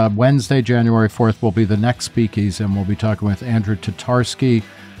 4th, Wednesday, January 4th, will be the next speakeasy, and we'll be talking with Andrew Tatarsky,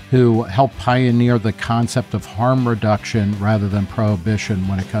 who helped pioneer the concept of harm reduction rather than prohibition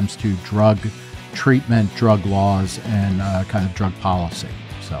when it comes to drug treatment, drug laws, and kind of drug policy.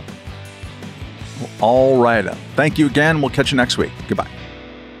 So. All right. Thank you again. We'll catch you next week. Goodbye.